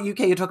don't know what UK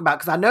you're talking about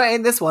because I know it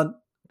ain't this one.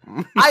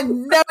 I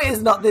know it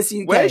is not this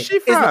UK. Where is she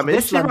from?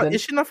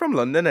 Is she not from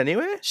London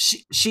anyway?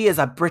 She is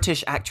a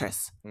British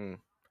actress.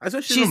 I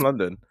thought she's from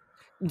London.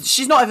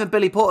 She's not even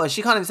Billy Porter.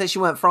 She can't even say she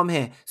weren't from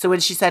here. So when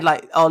she said,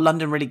 like, oh,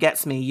 London really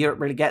gets me, Europe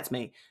really gets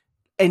me,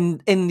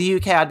 in the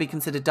UK I'd be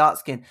considered dark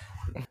skinned.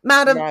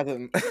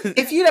 Madam,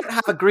 if you don't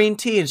have a green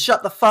tea and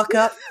shut the fuck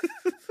up,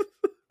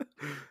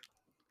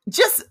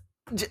 just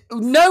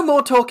no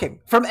more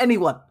talking from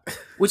anyone.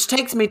 Which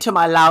takes me to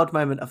my loud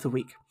moment of the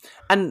week.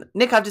 And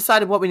Nick, I've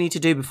decided what we need to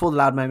do before the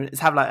loud moment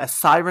is have, like, a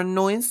siren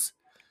noise.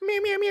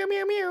 Meow, meow, meow,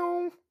 meow,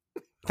 meow.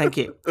 Thank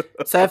you.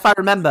 So if I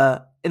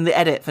remember in the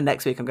edit for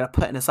next week, I'm going to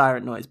put in a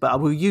siren noise, but I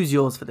will use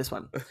yours for this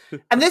one.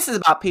 And this is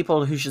about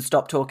people who should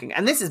stop talking.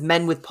 And this is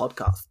men with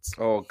podcasts.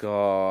 Oh,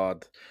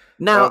 God.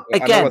 Now,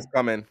 again, I know what's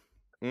coming.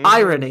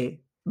 Irony,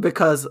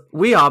 because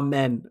we are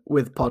men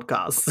with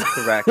podcasts.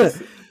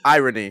 Correct.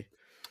 Irony.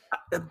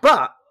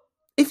 But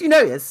if you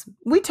notice,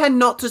 we tend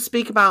not to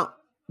speak about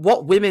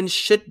what women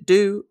should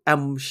do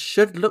and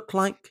should look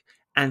like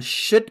and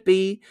should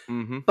be.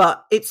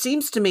 But it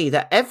seems to me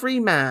that every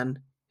man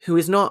who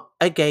is not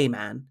a gay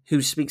man,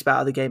 who speaks about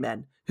other gay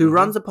men, who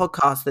runs a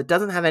podcast that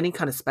doesn't have any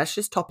kind of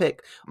specialist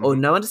topic or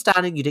no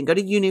understanding, you didn't go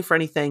to uni for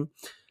anything,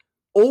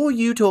 all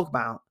you talk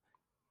about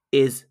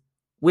is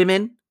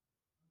women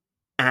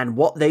and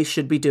what they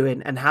should be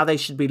doing and how they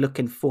should be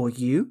looking for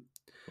you.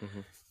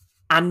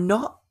 And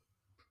not,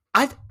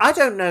 I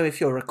don't know if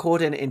you're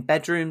recording in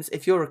bedrooms,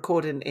 if you're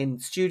recording in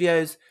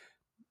studios,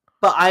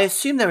 but I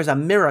assume there is a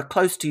mirror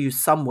close to you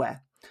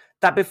somewhere.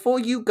 That before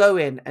you go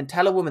in and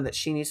tell a woman that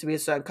she needs to be a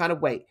certain kind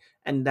of weight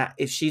and that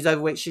if she's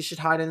overweight, she should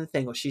hide in the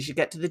thing or she should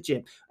get to the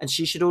gym and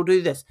she should all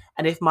do this.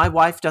 And if my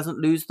wife doesn't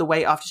lose the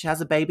weight after she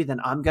has a baby, then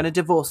I'm going to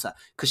divorce her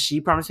because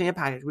she promised me a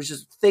package, which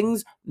is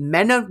things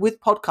men with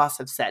podcasts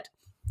have said.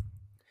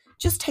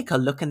 Just take a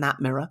look in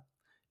that mirror.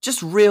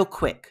 Just real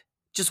quick.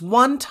 Just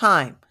one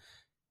time.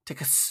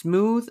 Take a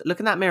smooth look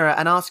in that mirror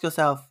and ask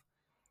yourself,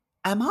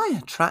 am I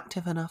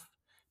attractive enough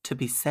to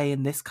be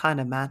saying this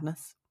kind of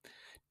madness?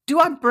 Do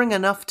I bring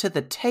enough to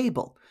the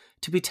table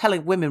to be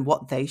telling women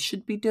what they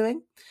should be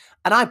doing?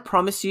 And I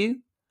promise you,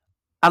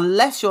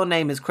 unless your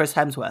name is Chris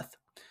Hemsworth,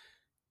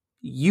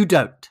 you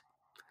don't.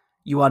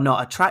 You are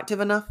not attractive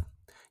enough.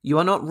 You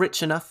are not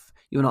rich enough.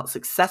 You're not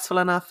successful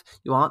enough.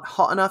 You aren't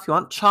hot enough. You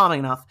aren't charming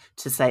enough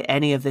to say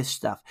any of this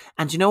stuff.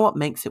 And you know what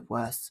makes it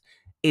worse?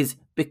 Is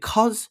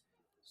because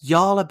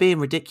y'all are being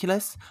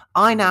ridiculous.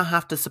 I now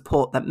have to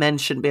support that men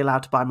shouldn't be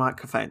allowed to buy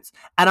microphones.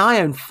 And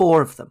I own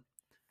 4 of them.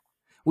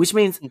 Which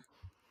means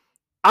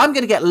I'm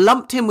going to get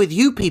lumped in with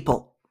you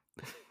people.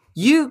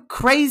 You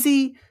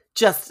crazy,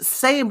 just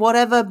saying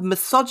whatever,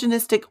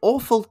 misogynistic,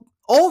 awful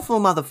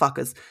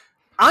motherfuckers.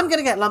 I'm going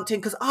to get lumped in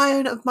because I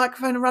own a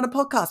microphone and run a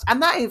podcast.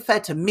 And that ain't fair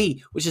to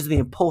me, which is the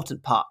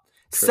important part.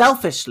 True.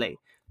 Selfishly,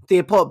 the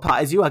important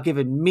part is you are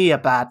giving me a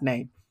bad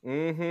name.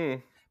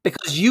 Mm-hmm.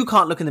 Because you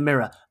can't look in the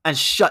mirror and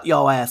shut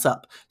your ass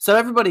up. So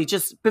everybody,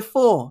 just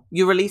before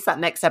you release that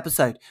next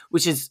episode,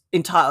 which is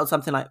entitled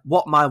something like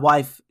What My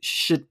Wife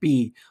Should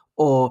Be,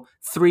 or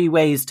 3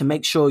 Ways to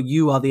Make Sure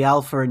You Are the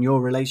Alpha in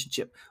Your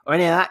Relationship, or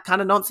any of that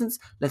kind of nonsense,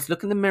 let's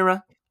look in the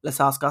mirror. Let's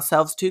ask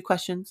ourselves 2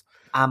 questions.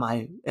 Am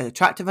I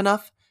attractive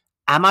enough?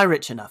 Am I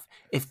rich enough?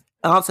 If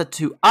the answer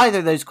to either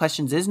of those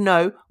questions is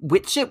no,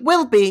 which it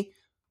will be,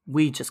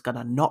 we just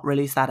gonna not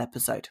release that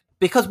episode.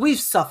 Because we've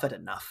suffered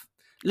enough.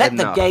 Let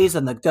the gays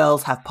and the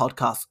girls have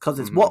podcasts because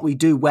it's what we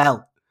do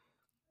well.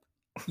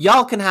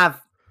 Y'all can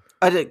have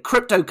a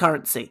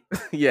cryptocurrency.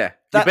 Yeah.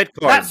 Bitcoin.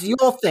 That's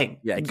your thing.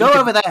 Yeah, go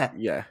over there.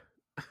 Yeah.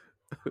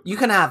 You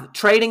can have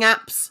trading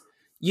apps.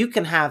 You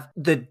can have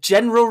the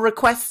general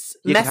requests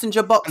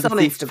messenger box on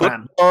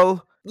Instagram.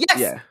 Football. Yes.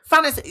 Yeah.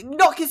 Fantasy.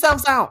 Knock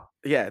yourselves out.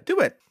 Yeah, do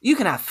it. You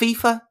can have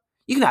FIFA.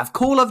 You can have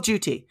Call of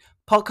Duty.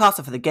 Podcasts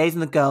are for the gays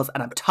and the girls,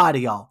 and I'm tired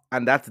of y'all.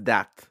 And that's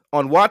that.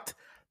 On what?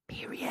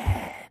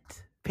 Period.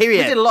 We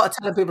did a lot of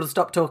telling people to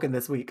stop talking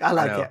this week. I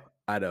like it.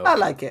 I know. I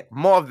like it.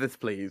 More of this,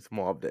 please.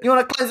 More of this. You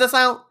want to close us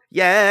out?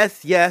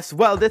 Yes.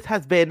 Well, this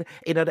has been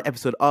another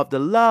episode of The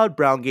Loud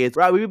Brown Gaze.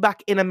 Right, we'll be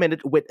back in a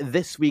minute with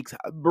this week's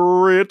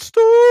Brit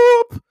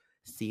Stop.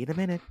 See you in a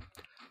minute.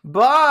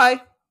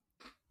 Bye.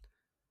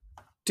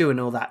 Doing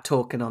all that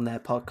talking on their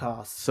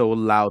podcast. So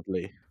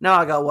loudly. Now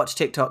I gotta watch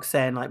TikTok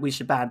saying like we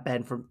should ban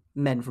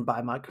men from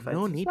buying microphones.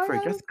 No need for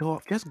it.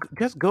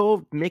 Just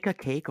go make a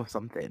cake or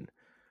something.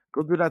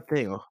 Go do that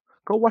thing.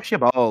 Go wash your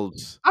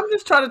balls. I'm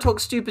just trying to talk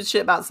stupid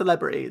shit about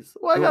celebrities.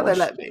 Why can't they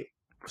let me?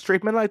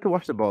 Straight men like to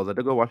wash the balls. I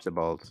do go wash the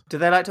balls. Do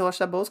they like to wash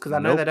their balls? Because I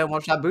know they don't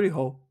wash that booty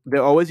hole. They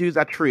always use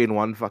that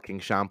 3-in-1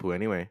 fucking shampoo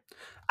anyway.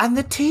 And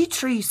the tea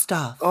tree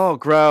stuff. Oh,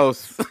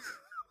 gross.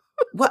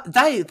 What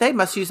they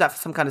must use that for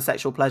some kind of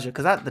sexual pleasure.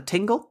 Because that's the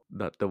tingle.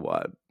 Not the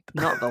one.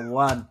 Not the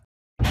one.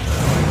 The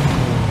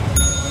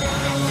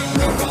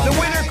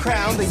winner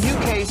crowned the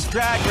UK's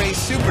Drag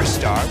Race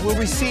Superstar will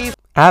receive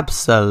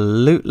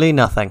absolutely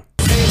nothing.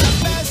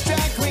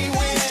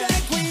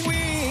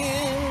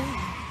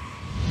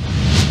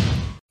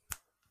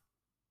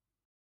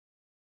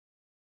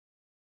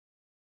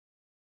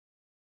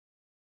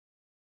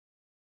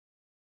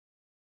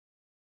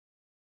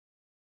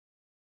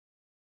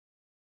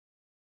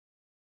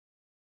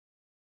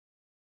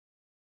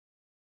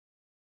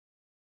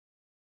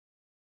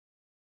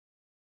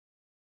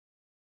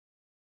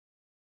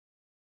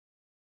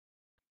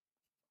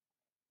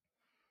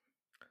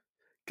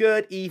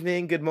 Good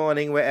evening, good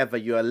morning, wherever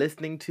you are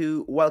listening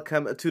to.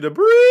 Welcome to the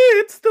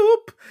Brit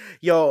Stop,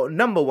 your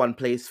number 1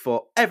 place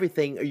for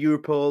everything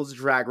RuPaul's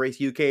Drag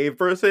Race UK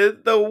versus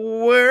the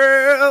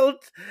world.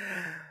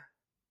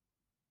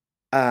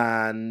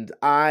 And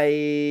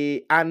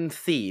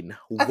Unseen.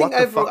 I think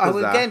overall, I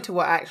will get into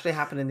what actually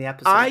happened in the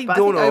episode. I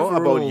don't know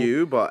about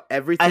you, but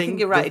everything. I think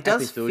you're right. It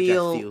does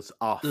feel feels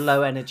off.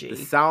 Low energy. The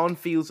sound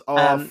feels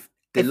off.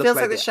 It feels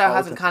like the show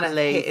hasn't kind of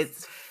hit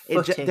its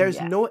there's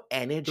yet. No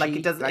energy. Like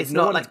it doesn't. Like it's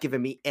no not one's like giving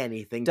me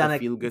anything to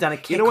feel good. Done a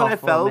you know when I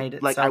felt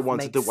like I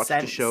wanted to watch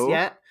the show?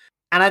 Yeah,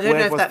 and I don't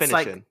know if that's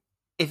finishing. like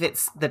if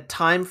it's the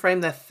time frame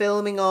they're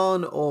filming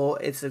on,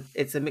 or it's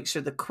a mixture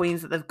of the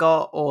queens that they've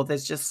got, or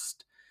it's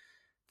just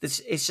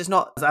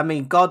not. I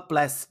mean, God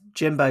bless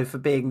Jimbo for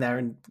being there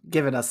and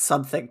giving us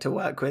something to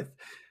work with.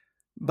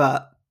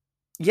 But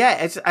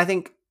yeah, I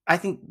think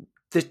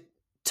the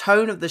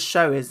tone of the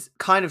show is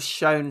kind of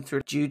shown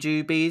through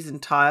Jujubee's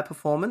entire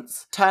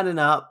performance, turning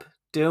up,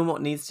 doing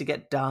what needs to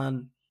get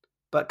done,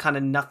 but kind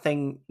of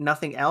nothing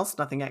else,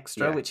 nothing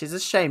extra, which is a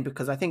shame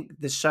because I think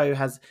the show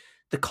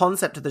the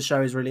concept of the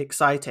show is really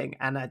exciting,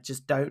 and I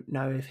just don't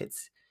know if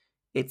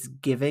it's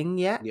giving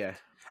yet. Yeah,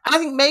 and I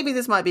think maybe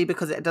this might be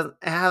because it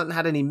hasn't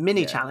had any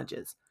mini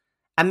challenges,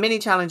 and mini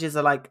challenges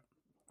are like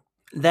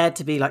there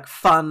to be like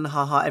fun,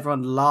 haha,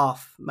 everyone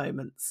laugh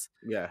moments.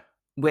 Yeah.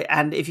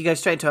 And if you go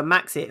straight to a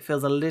maxi, it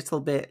feels a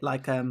little bit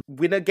like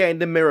we're not getting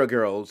the mirror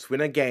girls. We're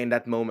not getting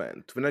that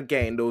moment. We're not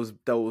getting those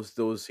those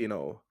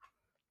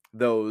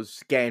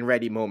getting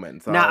ready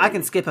moments. Now I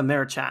can skip a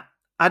mirror chat.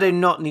 I do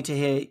not need to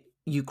hear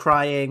you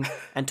crying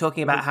and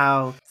talking about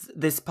how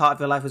this part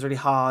of your life was really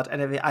hard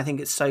and everything. I think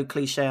it's so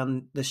cliche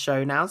on the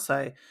show now.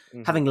 So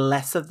having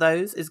less of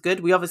those is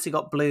good. We obviously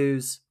got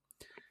Blue's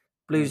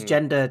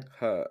gender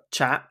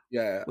chat,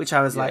 which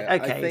I was like,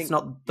 okay, it's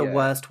not the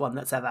worst one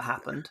that's ever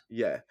happened.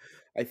 Yeah.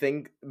 I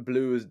think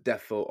Blue is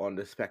defo on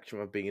the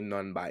spectrum of being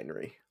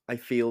non-binary. I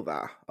feel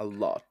that a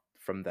lot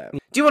from them.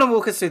 Do you want to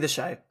walk us through the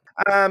show?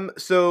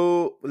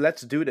 So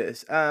let's do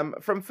this. From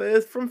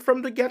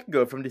the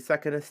get-go, from the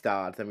second it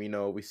starts, and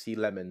we see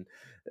Lemon,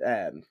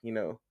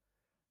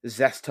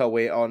 zest her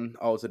way on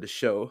out of the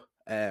show.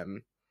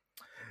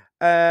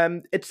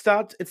 It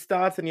starts,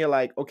 and you're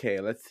like, okay,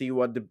 let's see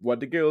what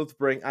the girls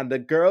bring. And the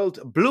girls,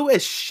 Blue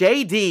is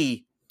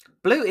shady.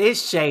 Blue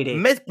is shady.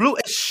 Miss Blue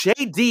is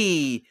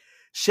shady.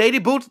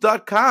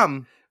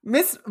 ShadyBoots.com.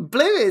 Miss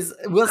Blue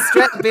will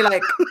straight be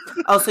like,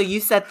 oh, so you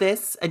said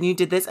this and you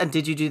did this and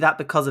did you do that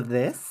because of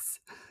this?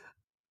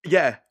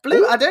 Yeah.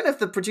 Blue, I don't know if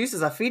the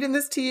producers are feeding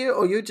this to you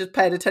or you're just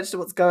paying attention to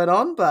what's going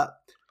on, but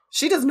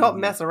she does not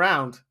mess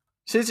around.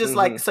 She's just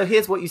like, so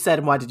here's what you said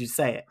and why did you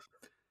say it?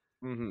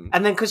 And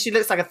then because she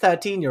looks like a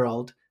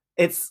 13-year-old,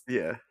 it's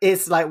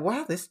like,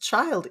 wow, this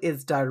child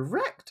is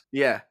direct.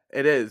 Yeah,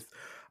 it is.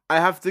 I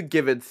have to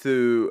give it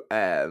to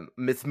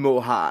Miss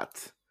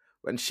Mohart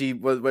when she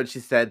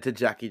said to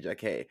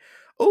Jackie,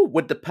 oh,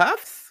 with the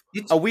puffs?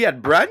 Are we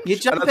at brunch? You're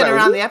jumping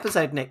around the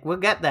episode, Nick. We'll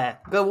get there.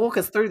 Go walk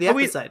us through the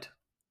episode.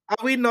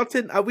 Are we not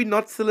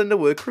still in the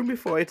workroom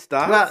before it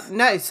starts? Well,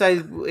 no.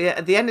 So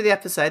at the end of the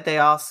episode, they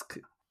ask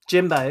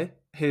Jimbo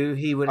who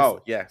he would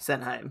have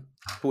sent home.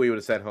 Who he would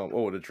have sent home.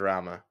 Oh, the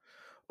drama.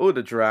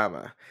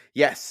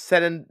 Yes,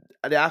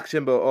 they asked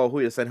Jimbo, who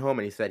he would have sent home,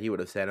 and he said he would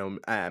have sent home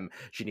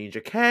Janine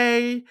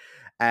Jacquet.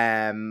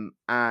 And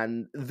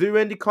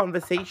during the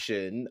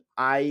conversation,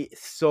 I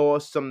saw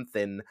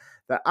something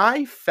that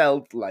I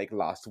felt like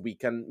last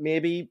week, and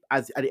maybe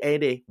at the end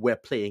of the day, we're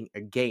playing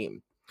a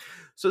game.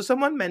 So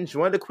someone mentioned,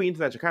 one of the queens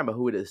mentioned, I can't remember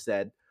who it is,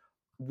 said,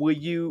 were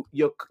your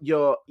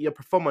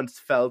performance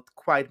felt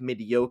quite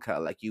mediocre,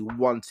 like you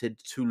wanted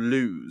to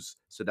lose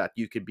so that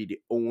you could be the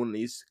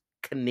only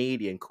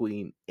Canadian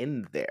queen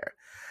in there.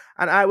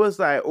 And I was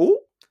like, oh,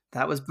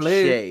 that was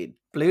Blue. Shade.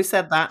 Blue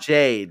said that.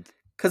 Shade.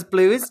 Because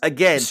Blue is,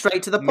 again,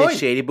 straight to the point.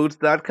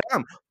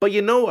 ShadyBoots.com. But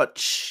you know what?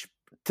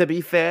 To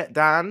be fair,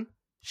 Dan,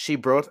 she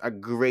brought a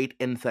great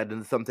insight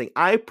into something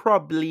I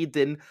probably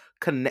didn't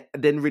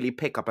really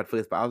pick up at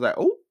first, but I was like,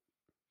 oh,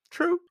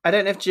 true. I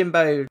don't know if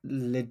Jimbo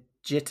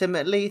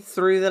legitimately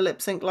threw the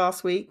lip sync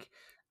last week.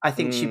 I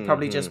think she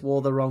probably just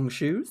wore the wrong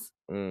shoes,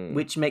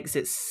 which makes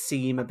it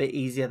seem a bit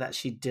easier that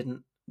she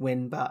didn't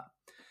win. But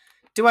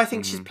do I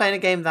think she's playing a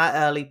game that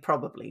early?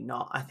 Probably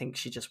not. I think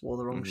she just wore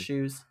the wrong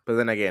shoes. But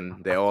then again,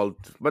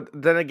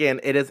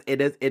 it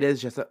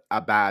is just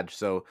a badge,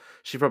 so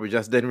she probably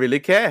just didn't really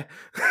care.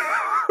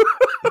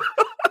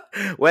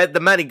 Where's the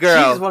money, girl?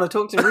 She just want to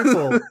talk to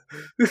RuPaul.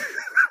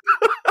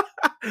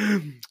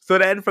 So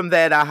then from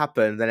there that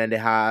happened, and then they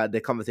had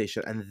the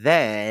conversation, and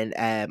then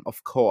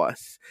of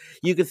course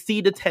you could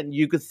see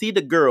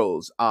the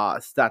girls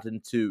are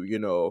starting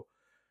to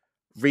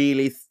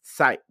really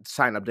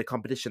sign up the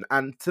competition.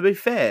 And to be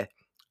fair,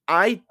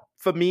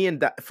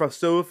 for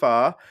so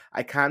far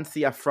I can't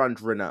see a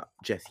front runner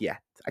just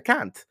yet. I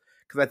can't,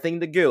 because I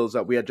think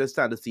we are just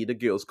starting to see the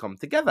girls come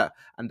together,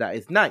 and that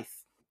is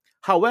nice.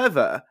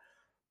 However,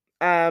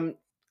 I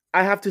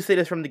have to say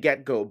this from the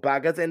get-go,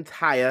 Bagger's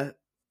entire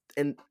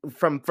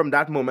from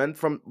that moment,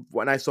 from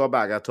when I saw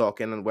Bagger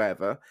talking and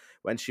wherever,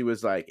 when she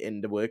was like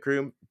in the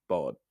workroom,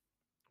 bored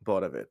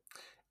of it.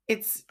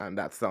 And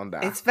that's on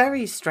that. It's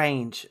very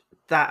strange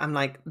that I'm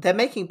like, they're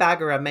making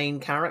Bagger a main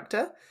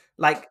character.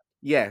 Like,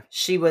 yeah,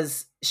 she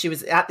was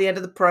at the end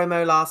of the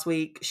promo last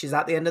week. She's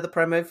at the end of the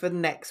promo for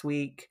next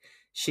week.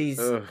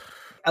 A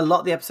lot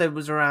of the episode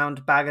was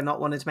around Bagger not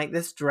wanting to make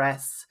this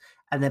dress,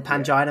 and then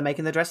Pangina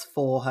making the dress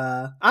for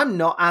her. I'm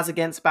not as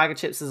against Bagger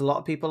Chips as a lot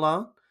of people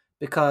are,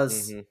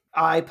 because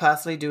I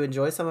personally do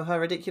enjoy some of her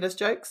ridiculous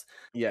jokes.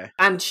 Yeah.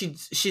 And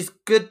she's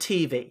good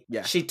TV.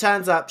 Yeah. She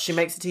turns up, she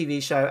makes a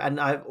TV show, and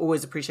I've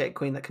always appreciated a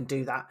queen that can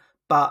do that.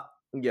 But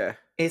yeah,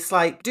 it's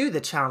like, do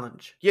the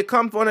challenge. You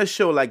come on a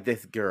show like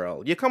this,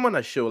 girl. You come on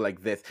a show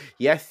like this.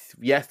 Yes,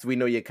 we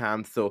know you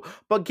can. So,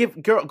 but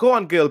go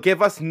on, girl.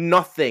 Give us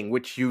nothing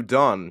which you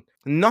done.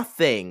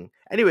 Nothing.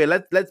 Anyway,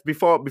 let's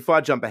before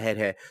I jump ahead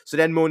here. So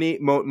then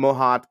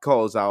Mohart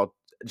calls out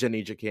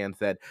Janine Jacquet and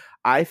said,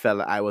 I felt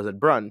like I was at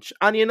brunch.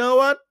 And you know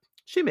what?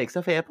 She makes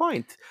a fair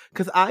point.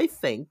 Because I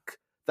think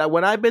that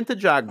when I've been to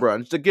drag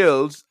brunch,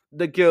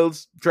 the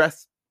girls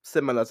dress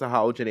similar to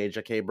how Janine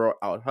Jacquet brought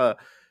out her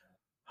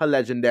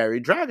legendary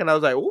drag. And I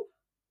was like, oh,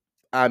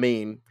 I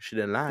mean, she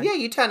didn't lie. Yeah,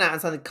 you turn out in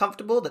something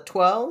comfortable that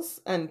twirls.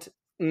 And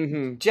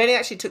Jenny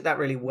actually took that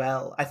really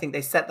well. I think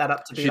they set that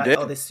up to be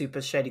oh, this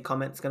super shady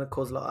comment's going to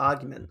cause a lot of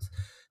arguments.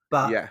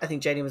 But I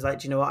think Janie was like,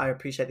 do you know what? I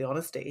appreciate the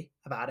honesty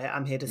about it.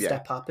 I'm here to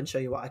step up and show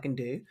you what I can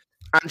do.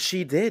 And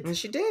she did.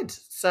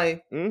 So.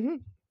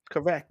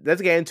 Correct.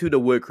 Let's get into the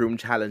workroom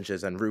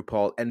challenges. And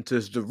RuPaul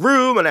enters the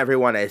room and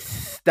everyone is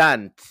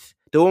stunned.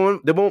 The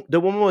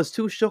woman was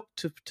too shook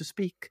to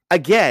speak.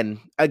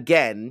 Again,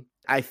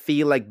 I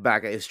feel like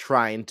Bagger is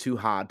trying too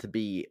hard to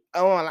be,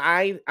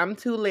 I'm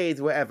too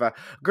lazy, whatever.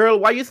 Girl,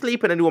 why are you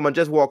sleeping? And the woman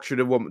just walked through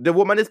the woman. The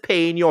woman is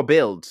paying your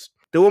bills.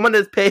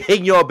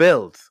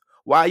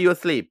 Why are you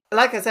asleep?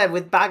 Like I said,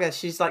 with Bagger,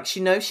 she's like, she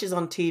knows she's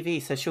on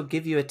TV, so she'll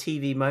give you a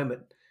TV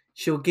moment.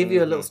 She'll give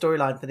you a little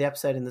storyline for the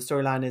episode, and the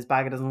storyline is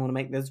Bagger doesn't want to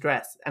make this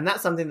dress. And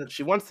that's something that...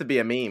 She wants to be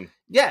a meme.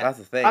 Yeah. That's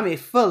the thing. I mean,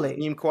 fully.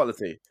 Meme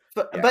quality.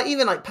 But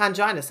even like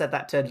Pangina said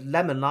that to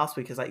Lemon last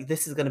week. Is like,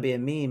 this is going to be a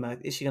meme.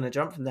 Is she going to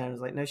jump from there? And I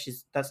was like, no,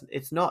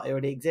 it's not. It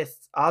already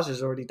exists.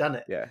 Aja's already done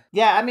it.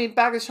 Yeah. I mean,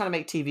 Bag is trying to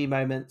make TV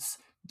moments.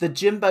 The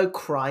Jimbo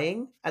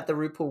crying at the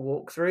RuPaul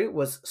walkthrough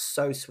was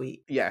so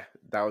sweet. Yeah,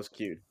 that was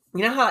cute.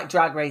 You know how like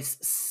Drag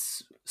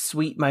Race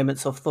sweet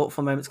moments or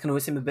thoughtful moments can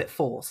always seem a bit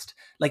forced?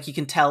 Like you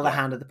can tell the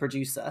hand of the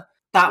producer.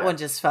 That one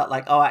just felt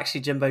like, oh,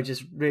 actually, Jimbo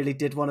just really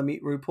did want to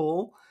meet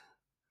RuPaul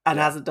and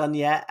hasn't done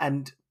yet.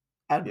 And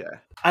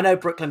I know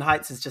Brooklyn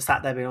Heights is just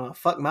sat there being like,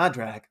 fuck my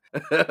drag.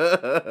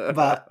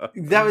 But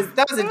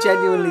that was a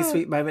genuinely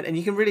sweet moment. And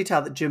you can really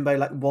tell that Jimbo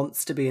like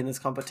wants to be in this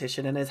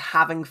competition and is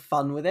having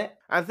fun with it.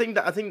 I think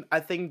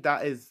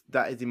that is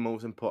the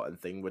most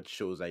important thing with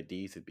shows like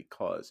these, is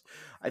because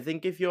I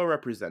think if you're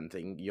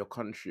representing your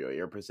country or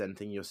you're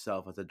representing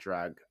yourself as a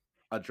drag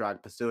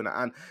persona,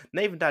 and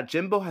not even that,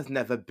 Jimbo has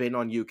never been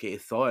on UK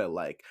soil,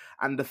 like,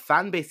 and the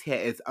fan base here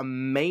is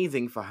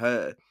amazing for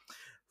her.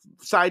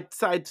 Side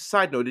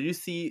note, do you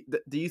see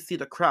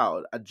the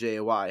crowd at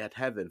JY at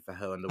Heaven for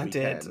her on the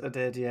weekend? I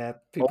did, yeah.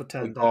 People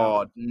turned out. Oh my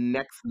god,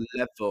 next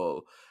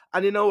level.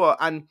 And you know what?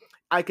 And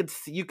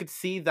you could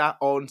see that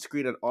on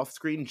screen and off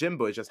screen.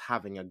 Jimbo is just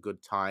having a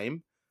good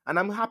time, and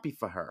I'm happy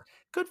for her.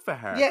 Good for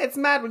her. Yeah, it's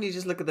mad when you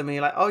just look at them and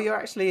you're like, oh, you're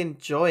actually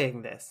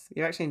enjoying this.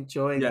 You're actually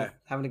enjoying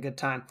having a good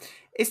time.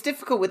 It's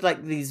difficult with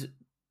like these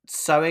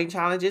sewing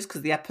challenges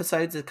because the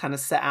episodes are kind of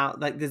set out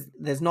like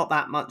there's not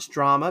that much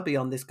drama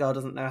beyond this girl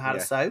doesn't know how to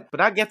sew. But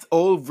that gets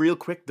old real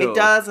quick though. It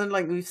does, and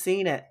like we've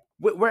seen it.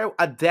 We're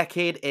a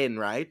decade in,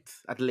 right?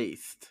 At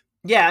least.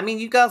 Yeah, I mean,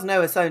 you girls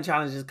know a sewing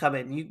challenge is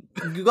coming. You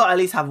got to at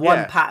least have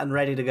one pattern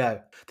ready to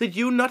go. Did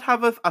you not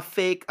have a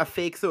fake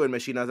sewing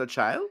machine as a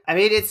child? I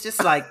mean, it's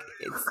just like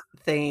it's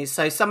thingies.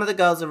 So some of the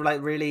girls are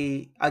like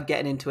really are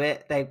getting into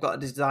it. They've got a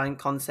design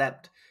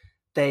concept.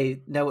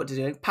 They know what to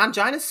do.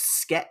 Pangina's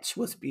sketch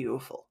was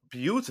beautiful.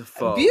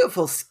 Beautiful. A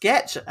beautiful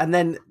sketch. And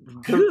then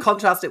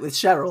contrast it with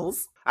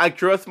Cheryl's. I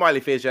drew a smiley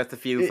face just to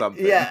feel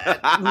something. Yeah,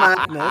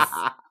 madness.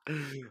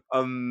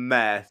 A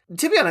mess.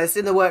 To be honest,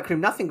 in the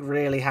workroom, nothing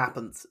really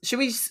happens. Should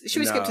we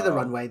skip to the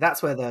runway?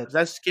 That's where the...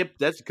 Let's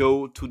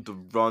go to the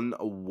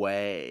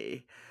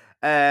runway.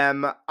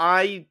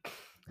 Do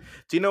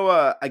you know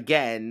what?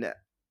 Again,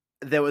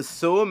 there were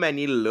so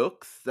many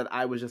looks that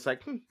I was just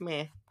like,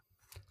 meh.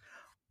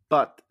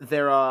 But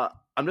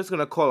I'm just going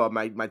to call out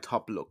my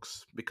top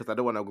looks because I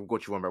don't want to go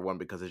through one by one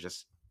because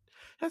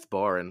that's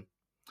boring.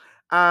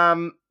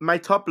 My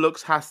top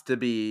looks has to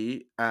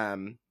be,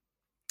 I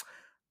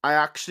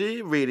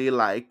actually really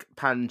like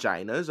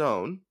Pangina's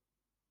own.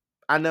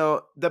 I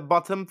know the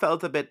bottom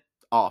felt a bit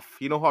off.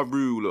 You know how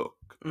Rue look.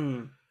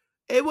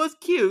 It was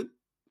cute.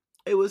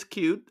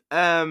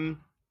 I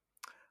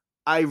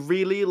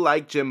really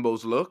like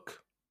Jimbo's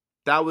look.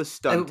 That was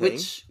stunting.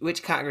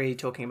 Which category are you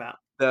talking about?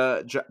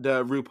 The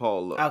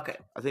RuPaul look. Okay.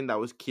 I think that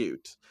was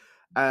cute.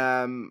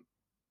 I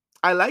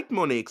liked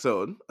Monique's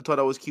own. I thought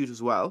that was cute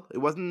as well. It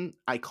wasn't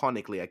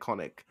iconically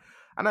iconic.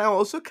 And I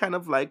also kind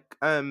of like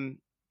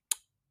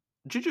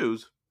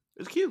Juju's.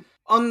 It's cute.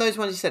 On those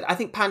ones you said, I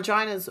think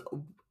Pangina's,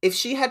 if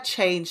she had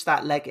changed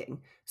that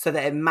legging so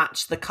that it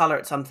matched the colour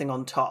at something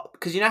on top,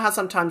 because you know how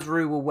sometimes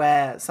Ru will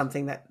wear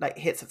something that like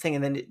hits a thing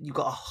and then you've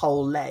got a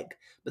whole leg,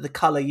 but the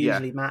colour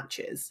usually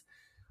matches.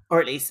 Or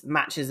at least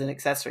matches an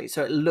accessory.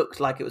 So it looked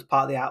like it was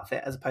part of the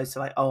outfit as opposed to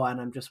like, oh, and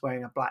I'm just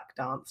wearing a black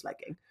dance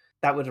legging.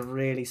 That would have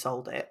really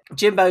sold it.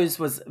 Jimbo's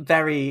was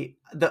I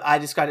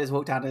described it as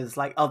walk down as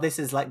like, oh, this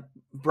is like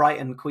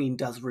Brighton Queen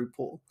does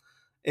RuPaul.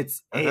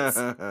 It's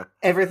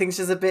everything's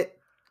just a bit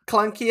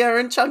clunkier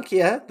and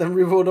chunkier than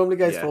RuPaul normally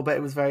goes for, but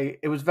it was very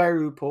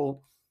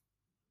RuPaul.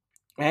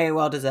 Very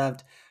well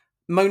deserved.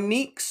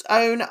 Monique's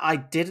own I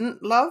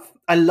didn't love.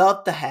 I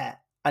loved the hair.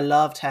 I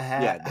loved her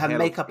hair. Yeah, her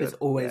makeup is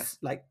always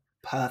like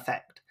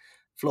perfect,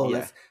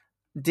 flawless.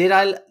 Did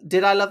I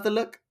love the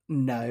look?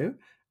 No.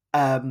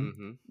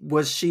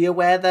 Was she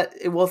aware that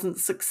it wasn't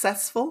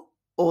successful?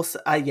 Also,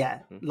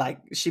 like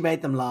she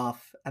made them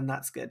laugh, and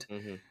that's good.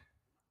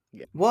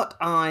 Yeah. What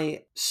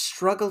I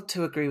struggled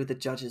to agree with the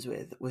judges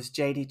with was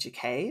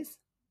JDGK's.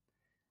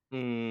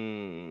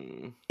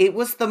 It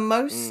was the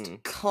most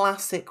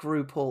classic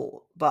RuPaul,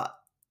 but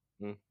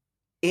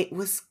it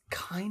was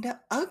kind of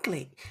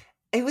ugly.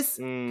 It was.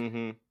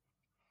 It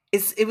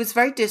was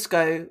very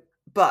disco,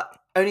 but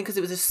only because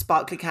it was a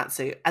sparkly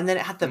catsuit, and then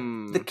it had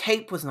the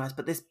cape was nice,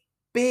 but this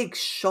big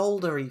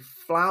shouldery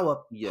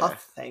flower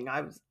puff thing.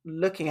 I was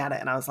looking at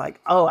it and I was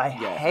like, oh, I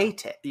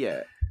hate it.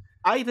 Yeah,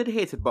 I did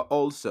hate it, but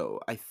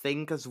also I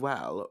think as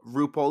well,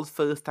 RuPaul's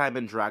first time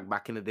in drag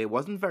back in the day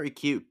wasn't very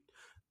cute.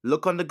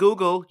 Look on the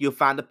Google, you'll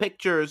find the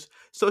pictures.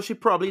 So she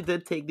probably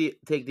did take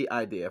the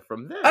idea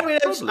from there.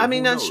 I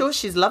mean, I'm sure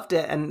she's loved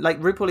it, and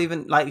like RuPaul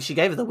even like she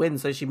gave her the win,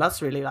 so she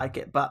must really like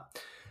it. But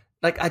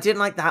like, I didn't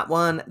like that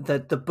one. The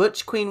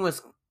Butch Queen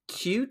was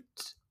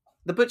cute.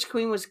 The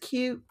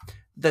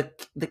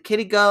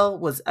kitty girl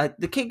was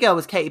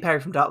Katy Perry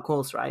from Dark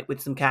Horse, right, with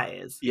some cat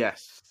ears.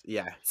 Yes,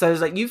 yeah. So it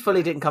was like you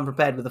fully didn't come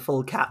prepared with a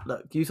full cat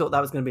look. You thought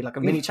that was going to be like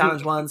a mini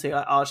challenge one. So you're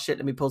like, oh shit,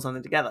 let me pull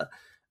something together.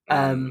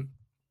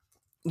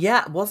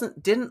 Yeah,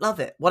 didn't love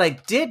it. What I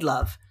did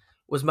love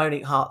was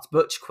Monique Hart's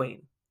Butch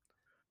Queen.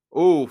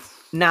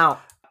 Oof.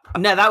 Now,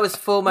 no, that was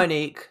for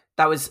Monique.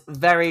 That was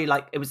very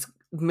it was,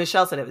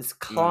 Michelle said it was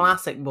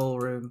classic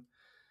ballroom.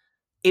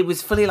 It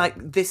was fully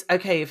like this.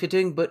 Okay, if you're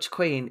doing Butch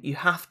Queen, you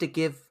have to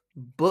give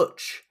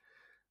Butch.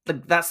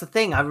 That's the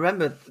thing. I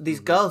remember these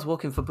girls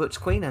walking for Butch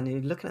Queen, and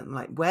you're looking at them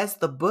like, "Where's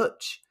the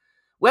Butch?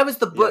 Where was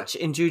the Butch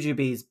in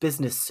Jujubee's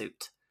business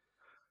suit?"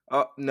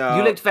 Oh no!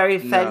 You looked very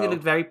femme. You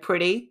looked very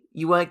pretty.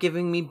 You weren't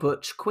giving me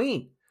Butch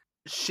Queen.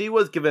 She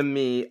was giving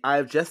me,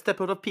 I've just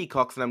stepped out of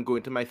Peacocks and I'm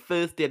going to my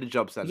first day at the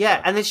job center.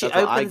 Yeah, and then she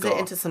opens it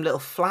into some little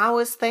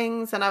flowers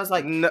things, and I was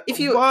like,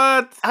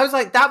 what? I was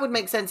like, that would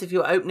make sense if you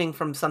were opening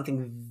from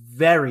something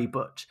very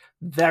Butch,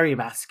 very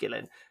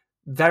masculine,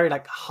 very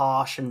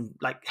harsh and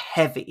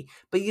heavy,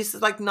 but you used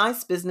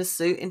nice business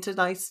suit into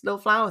nice little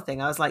flower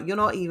thing. I was like, you're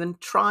not even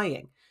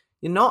trying.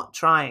 You're not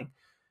trying.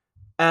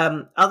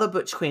 Other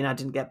Butch Queen I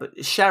didn't get, but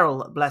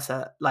Cheryl, bless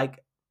her,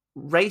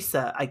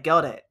 Racer, I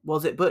got it.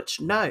 Was it Butch?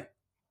 No.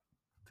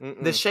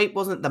 Mm-mm. The shape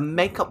wasn't. The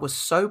makeup was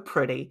so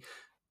pretty.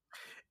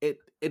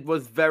 It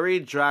was very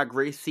Drag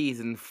Race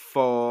season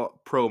for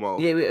promo.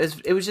 Yeah,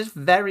 it was just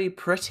very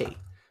pretty,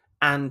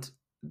 and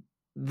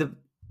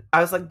I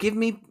was like, give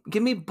me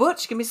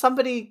Butch, give me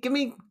somebody, give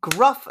me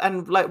gruff,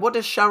 and what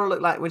does Cheryl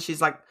look like when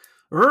she's like,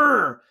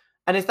 Rrr!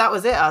 And if that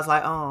was it, I was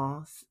like,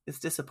 oh, it's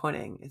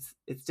disappointing.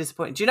 It's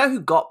disappointing. Do you know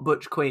who got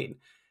Butch Queen?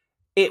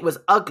 It was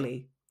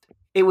ugly.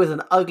 It was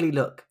an ugly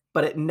look,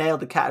 but it nailed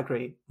the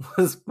category. It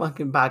was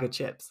fucking Bag of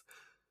Chips.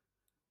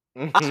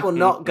 I will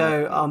not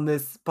go on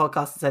this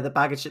podcast to say that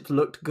Bag of Chips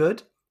looked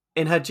good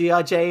in her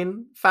G.I.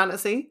 Jane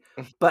fantasy,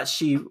 but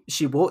she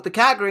walked the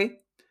category.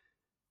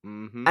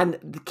 Mm-hmm. And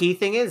the key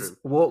thing is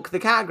walk the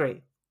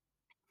category.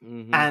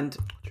 Mm-hmm. And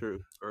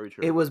very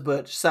true. It was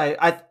Butch. So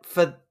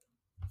for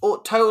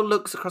total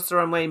looks across the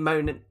runway,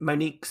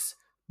 Monique's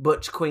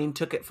Butch Queen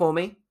took it for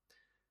me.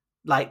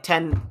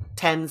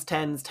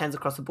 10s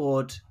across the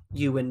board.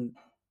 You win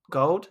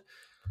gold.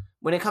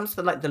 When it comes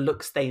to the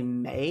looks they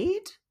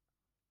made,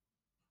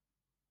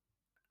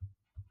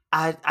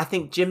 I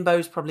think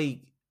Jimbo's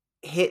probably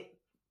hit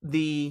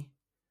the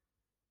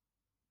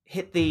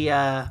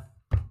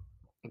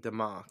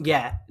mark.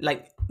 Yeah,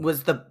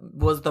 was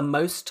the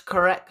most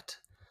correct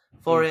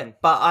for it.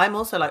 But I'm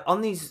also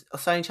on these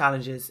sewing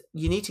challenges,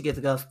 you need to give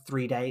the girls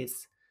 3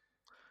 days.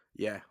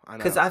 Yeah, I know.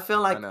 Because I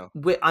feel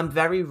I'm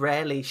very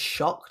rarely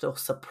shocked or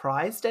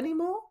surprised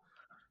anymore.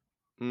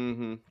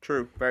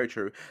 True, very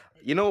true.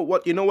 You know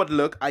what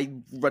look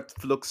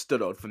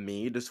stood out for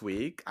me this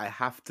week? I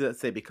have to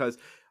say, because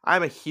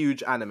I'm a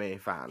huge anime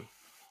fan.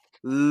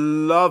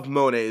 Love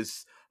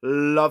Monet's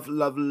love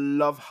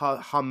her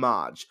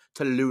homage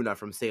to Luna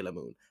from Sailor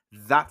Moon.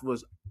 That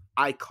was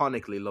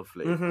iconically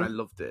lovely. And I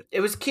loved it.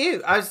 It was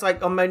cute. I was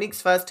on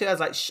Monique's first two, I was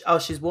like, oh,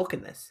 she's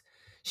walking this.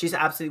 She's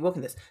absolutely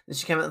walking this. And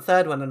she came out the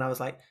third one, and I was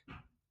like,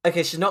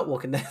 okay, she's not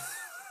walking this.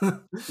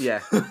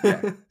 Yeah.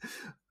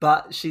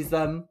 But she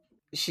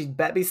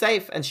better be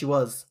safe, and she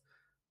was.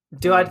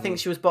 Do I think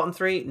she was bottom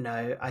 3?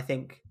 No, I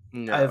think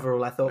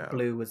overall I thought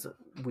Blue was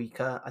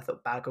weaker. I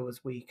thought Bagger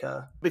was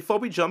weaker. Before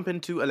we jump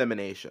into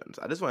eliminations,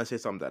 I just want to say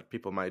something that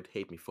people might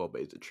hate me for,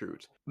 but it's the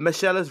truth.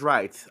 Michelle is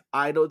right.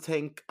 I don't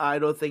think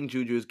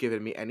Juju is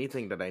giving me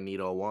anything that I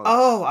need or want.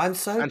 Oh, I'm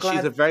so glad. And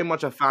she's very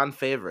much a fan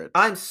favorite.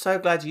 I'm so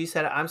glad you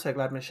said it. I'm so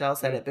glad Michelle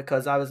said it,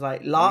 because I was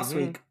like, last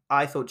week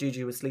I thought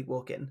Juju was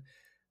sleepwalking.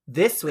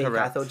 This week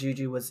I thought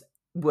Juju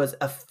was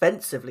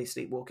offensively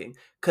sleepwalking,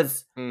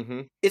 because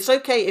it's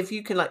okay if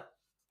you can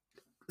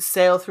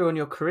sail through on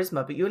your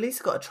charisma, but you at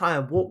least got to try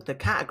and walk the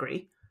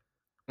category.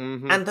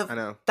 And I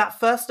know. That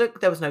first look,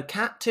 there was no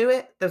cat to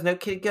it. There was no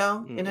kitty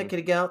girl in her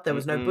kitty girl. There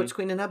was no Butch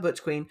Queen in her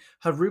Butch Queen.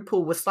 Her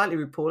RuPaul was slightly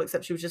RuPaul,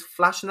 except she was just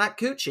flashing that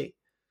coochie.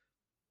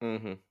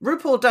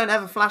 RuPaul don't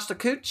ever flash the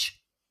cooch.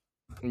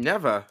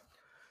 Never.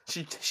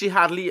 She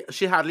hardly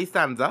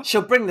stands up.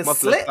 She'll bring the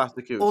slit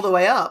all the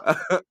way up.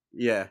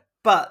 Yeah.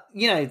 But,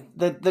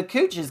 the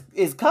cooch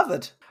is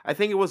covered. I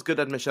think it was good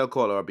that Michelle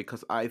called her,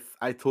 because I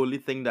totally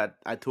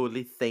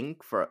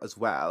think for as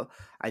well.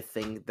 I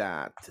think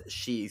that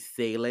she's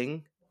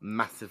sailing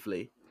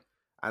massively,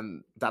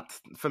 and that's,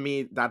 for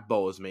me, that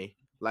bores me.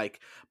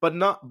 But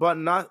not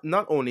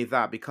only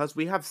that, because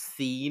we have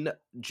seen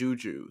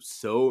Juju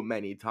so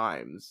many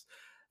times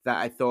that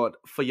I thought,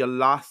 for your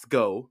last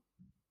go,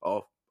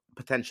 or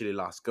potentially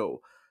last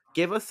go,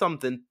 give us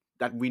something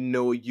that we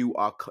know you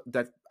are,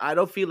 that I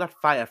don't feel that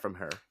fire from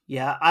her.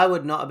 Yeah, I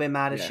would not have been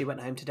mad if she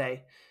went home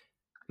today.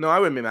 No, I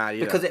wouldn't be mad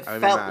either. Because it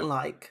felt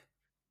like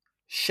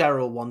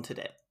Cheryl wanted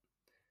it.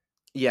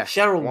 Yeah,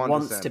 Cheryl 100%.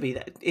 Wants to be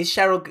there. Is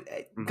Cheryl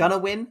gonna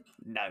win?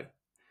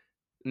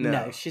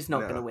 No, she's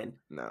not gonna win.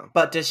 No,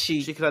 but does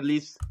she? She could at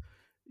least.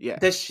 Yeah,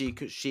 she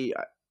could. She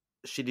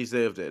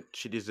deserved it.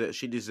 She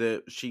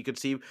deserved. She could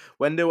see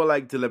when they were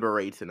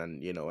deliberating,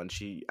 and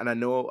I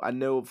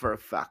know for a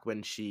fact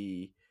when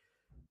she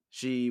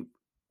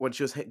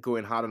was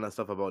going hard on her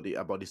stuff about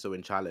the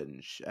sewing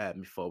challenge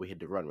before we hit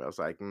the runway, I was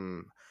like,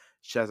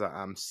 Shazza,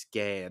 I'm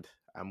scared.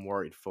 I'm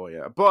worried for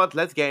you. But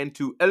let's get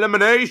into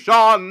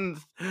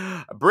eliminations.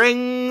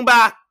 Bring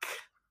back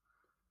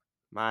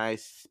my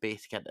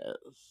space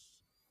cadets.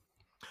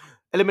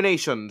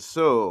 Eliminations.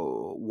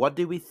 So, what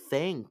do we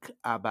think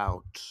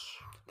about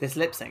this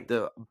lip sync?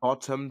 The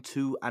bottom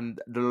two and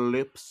the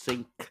lip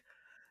sync.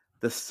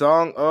 The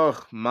song, oh,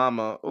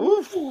 mama.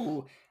 Oof.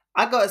 Ooh.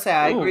 I gotta say,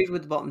 I agreed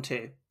with the bottom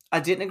two. I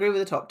didn't agree with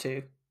the top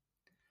two.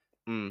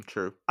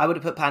 True. I would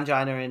have put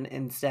Pangina in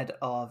instead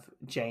of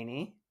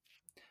Janie.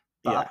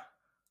 But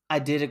I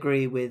did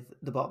agree with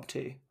the bottom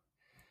two.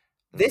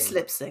 This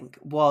lip sync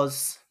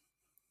was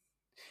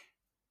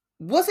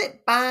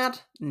it bad?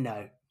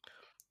 No.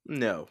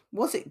 No.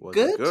 Was it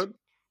good?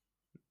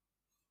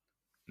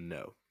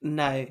 No.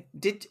 No.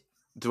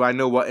 Do I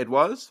know what it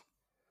was?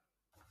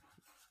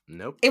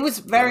 Nope. It was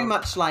very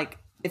much like,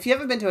 if you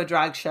ever been to a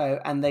drag show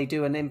and they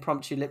do an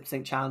impromptu lip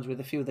sync challenge with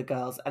a few of the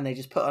girls and they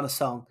just put on a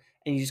song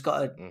and you just got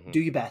to do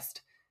your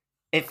best.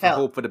 It felt,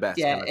 hope for the best.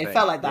 Yeah, kind of it thing.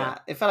 felt like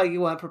that. It felt like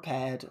you weren't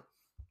prepared.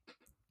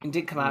 It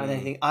didn't come out with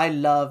anything. I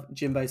love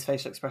Jimbo's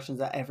facial expressions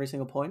at every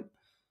single point.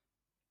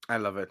 I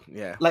love it.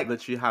 Yeah, like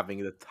literally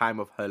having the time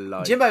of her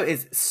life. Jimbo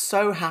is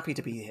so happy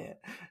to be here,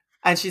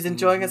 and she's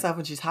enjoying herself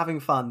and she's having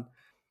fun.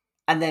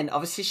 And then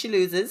obviously she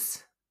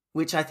loses,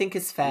 which I think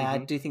is fair. I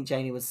do think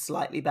Janie was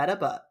slightly better,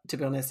 but to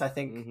be honest, I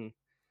think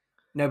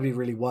nobody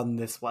really won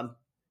this one.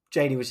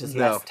 Janie was just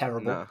less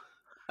terrible.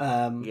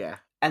 No. Yeah.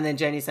 And then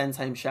Janie sends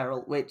home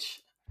Cheryl,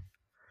 which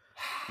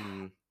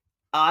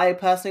I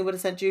personally would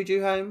have sent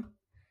Juju home.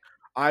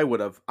 I would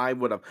have.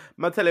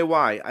 I'll tell you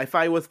why. If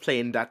I was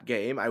playing that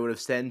game, I would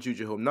have sent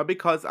Juju home. Not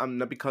because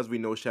we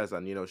know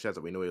Shazza,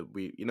 Shazza, we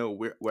know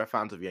we're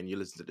fans of you and you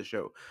listen to the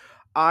show.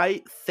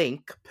 I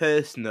think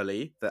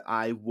personally that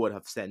I would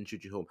have sent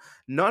Juju home.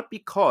 Not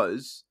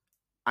because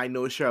I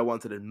know Cheryl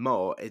wanted it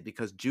more, it's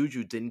because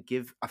Juju didn't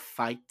give a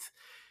fight.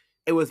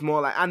 It was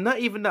more like, and not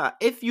even that.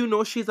 If you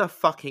know she's a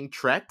fucking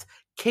threat,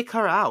 kick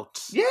her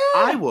out. Yeah.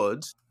 I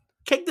would.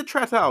 Kick the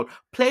threat out.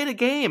 Play the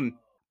game.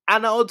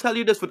 And I will tell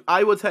you this, with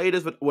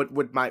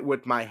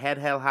my head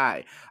held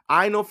high.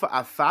 I know for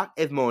a fact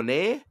if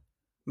Monique.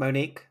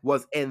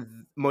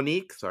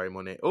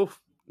 Oof,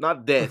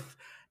 not this.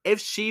 If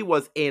she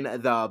was in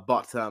the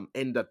bottom,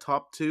 in the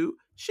top two,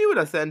 she would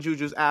have sent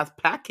Juju's ass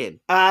packing.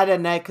 I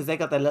don't know, because they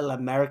got their little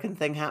American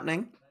thing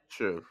happening.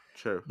 True.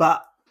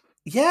 But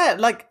yeah,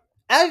 like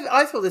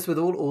I thought this with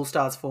all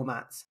Stars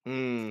formats.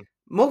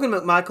 Morgan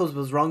McMichaels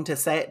was wrong to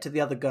say it to the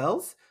other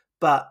girls,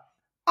 but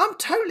I'm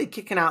totally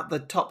kicking out the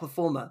top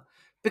performer,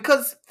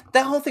 because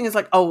their whole thing is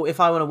like, oh,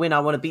 if I want to win, I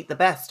want to beat the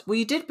best. Well,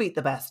 you did beat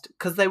the best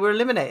because they were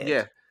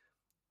eliminated.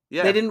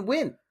 Yeah. They didn't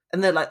win.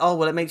 And they're like, oh,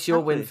 well, it makes your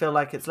win feel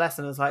like it's less.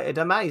 And it's like, it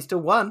don't matter, you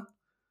still won.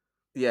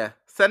 Yeah.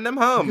 Send them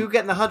home. Who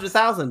getting the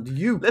 100,000?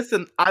 You.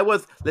 Listen, I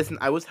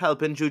was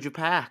helping Juju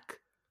pack.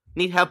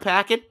 Need help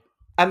packing?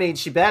 I mean,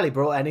 she barely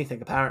brought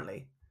anything,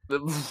 apparently.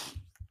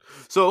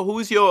 So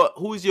who's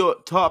your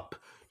top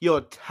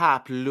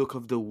look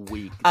of the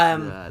week?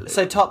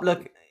 So top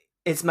look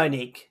is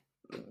Monique.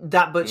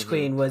 That Butch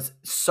Queen was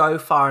so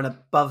far and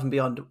above and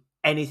beyond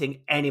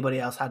anything anybody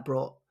else had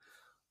brought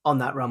on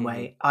that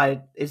runway.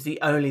 It's the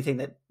only thing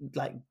that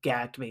like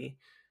gagged me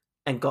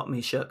and got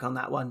me shook on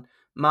that one.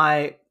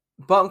 My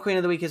bottom queen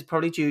of the week is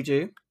probably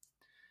Juju,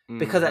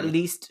 because at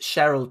least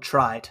Cheryl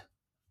tried.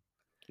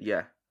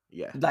 Yeah.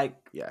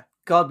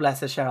 God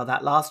bless her, Cheryl.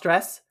 That last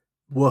dress,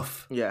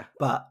 woof. Yeah.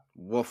 But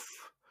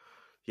woof.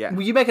 Yeah.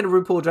 You making a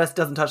RuPaul dress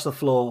doesn't touch the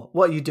floor.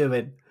 What are you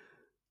doing?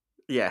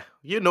 Yeah,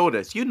 you know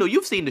this. You know,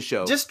 you've seen the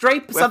show. Just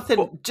drape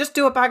something. Just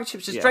do a bag of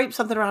chips. Just drape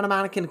something around a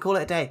mannequin and call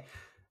it a day.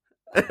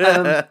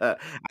 And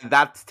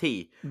that's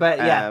tea. But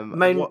yeah,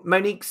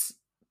 Monique's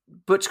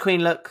Butch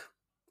Queen look,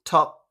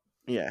 top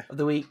of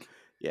the week.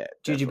 Yeah.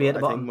 Juju be at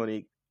the bottom. I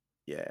think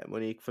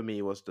Monique for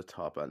me was the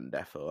top, and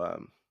therefore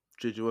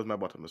Juju was my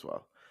bottom as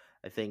well.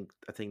 I think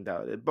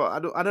that, but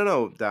I don't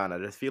know, Dan. I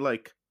just feel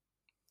like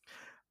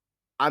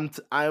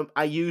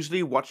I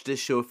usually watch this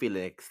show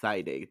feeling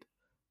excited.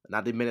 And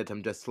at the minute,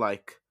 I'm just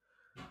like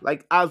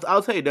I'll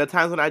tell you, there are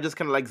times when I just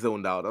kind of like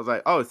zoned out. I was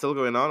like, oh, it's still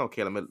going on.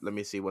 Okay, let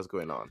me see what's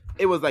going on.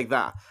 It was like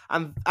that,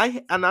 and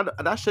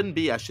that shouldn't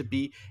be. I should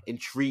be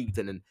intrigued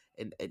and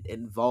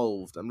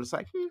involved. I'm just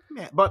like,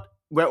 yeah. But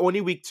we're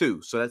only week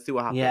 2, so let's see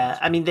what happens. Yeah,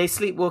 I mean, they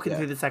sleepwalking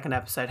through the second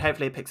episode.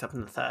 Hopefully, it picks up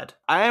in the third.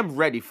 I am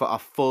ready for a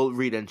full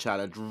read-in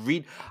challenge.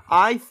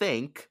 I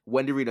think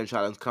when the read-in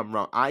challenge come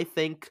around, I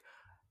think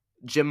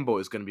Jimbo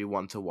is going to be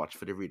one to watch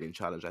for the read-in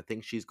challenge. I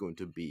think she's going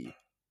to be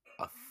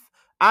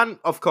and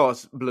of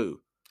course, Blue.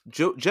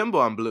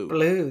 Jimbo and Blue.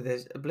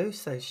 Blue's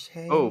so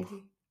shady. Oh,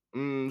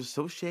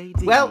 so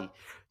shady. Well,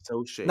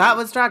 so shady. That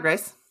was Drag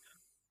Race.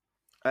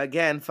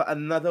 Again, for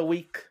another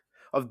week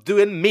of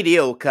doing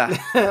mediocre.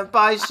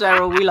 Bye,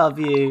 Cheryl. We love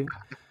you.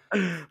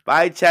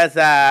 Bye,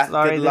 Cheza.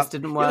 Sorry, this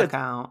didn't work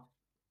out.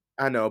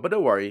 I know, but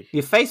don't worry.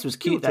 Your face was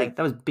cute, though. That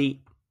was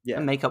beat. Yeah.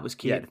 And makeup was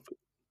cute.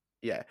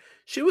 Yeah.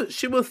 She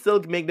will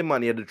still make the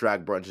money at the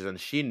drag brunches, and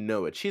she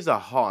know it. She's a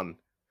hon.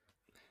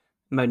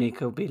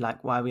 Monique will be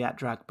like, why are we at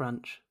drag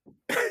brunch?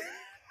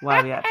 Why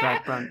are we at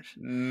drag brunch?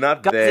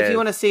 Not Guys, this. if you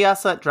want to see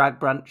us at drag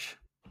brunch,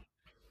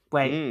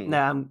 wait,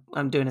 no,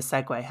 I'm doing a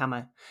segue. How am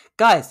I?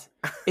 Guys,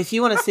 if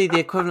you want to see the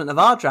equivalent of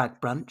our drag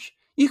brunch,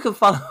 you can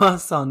follow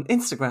us on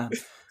Instagram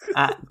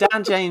at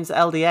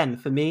DanJamesLDN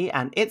for me,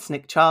 and it's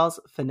Nick Charles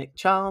for Nick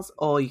Charles,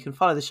 or you can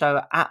follow the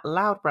show at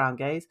Loud Brown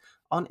Gaze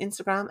on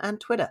Instagram and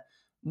Twitter.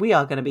 We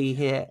are going to be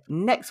here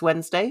next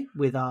Wednesday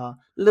with our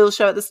little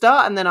show at the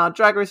start and then our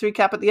Drag Race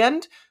recap at the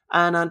end.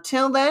 And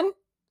until then,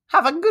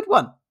 have a good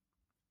one.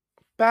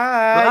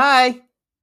 Bye. Bye.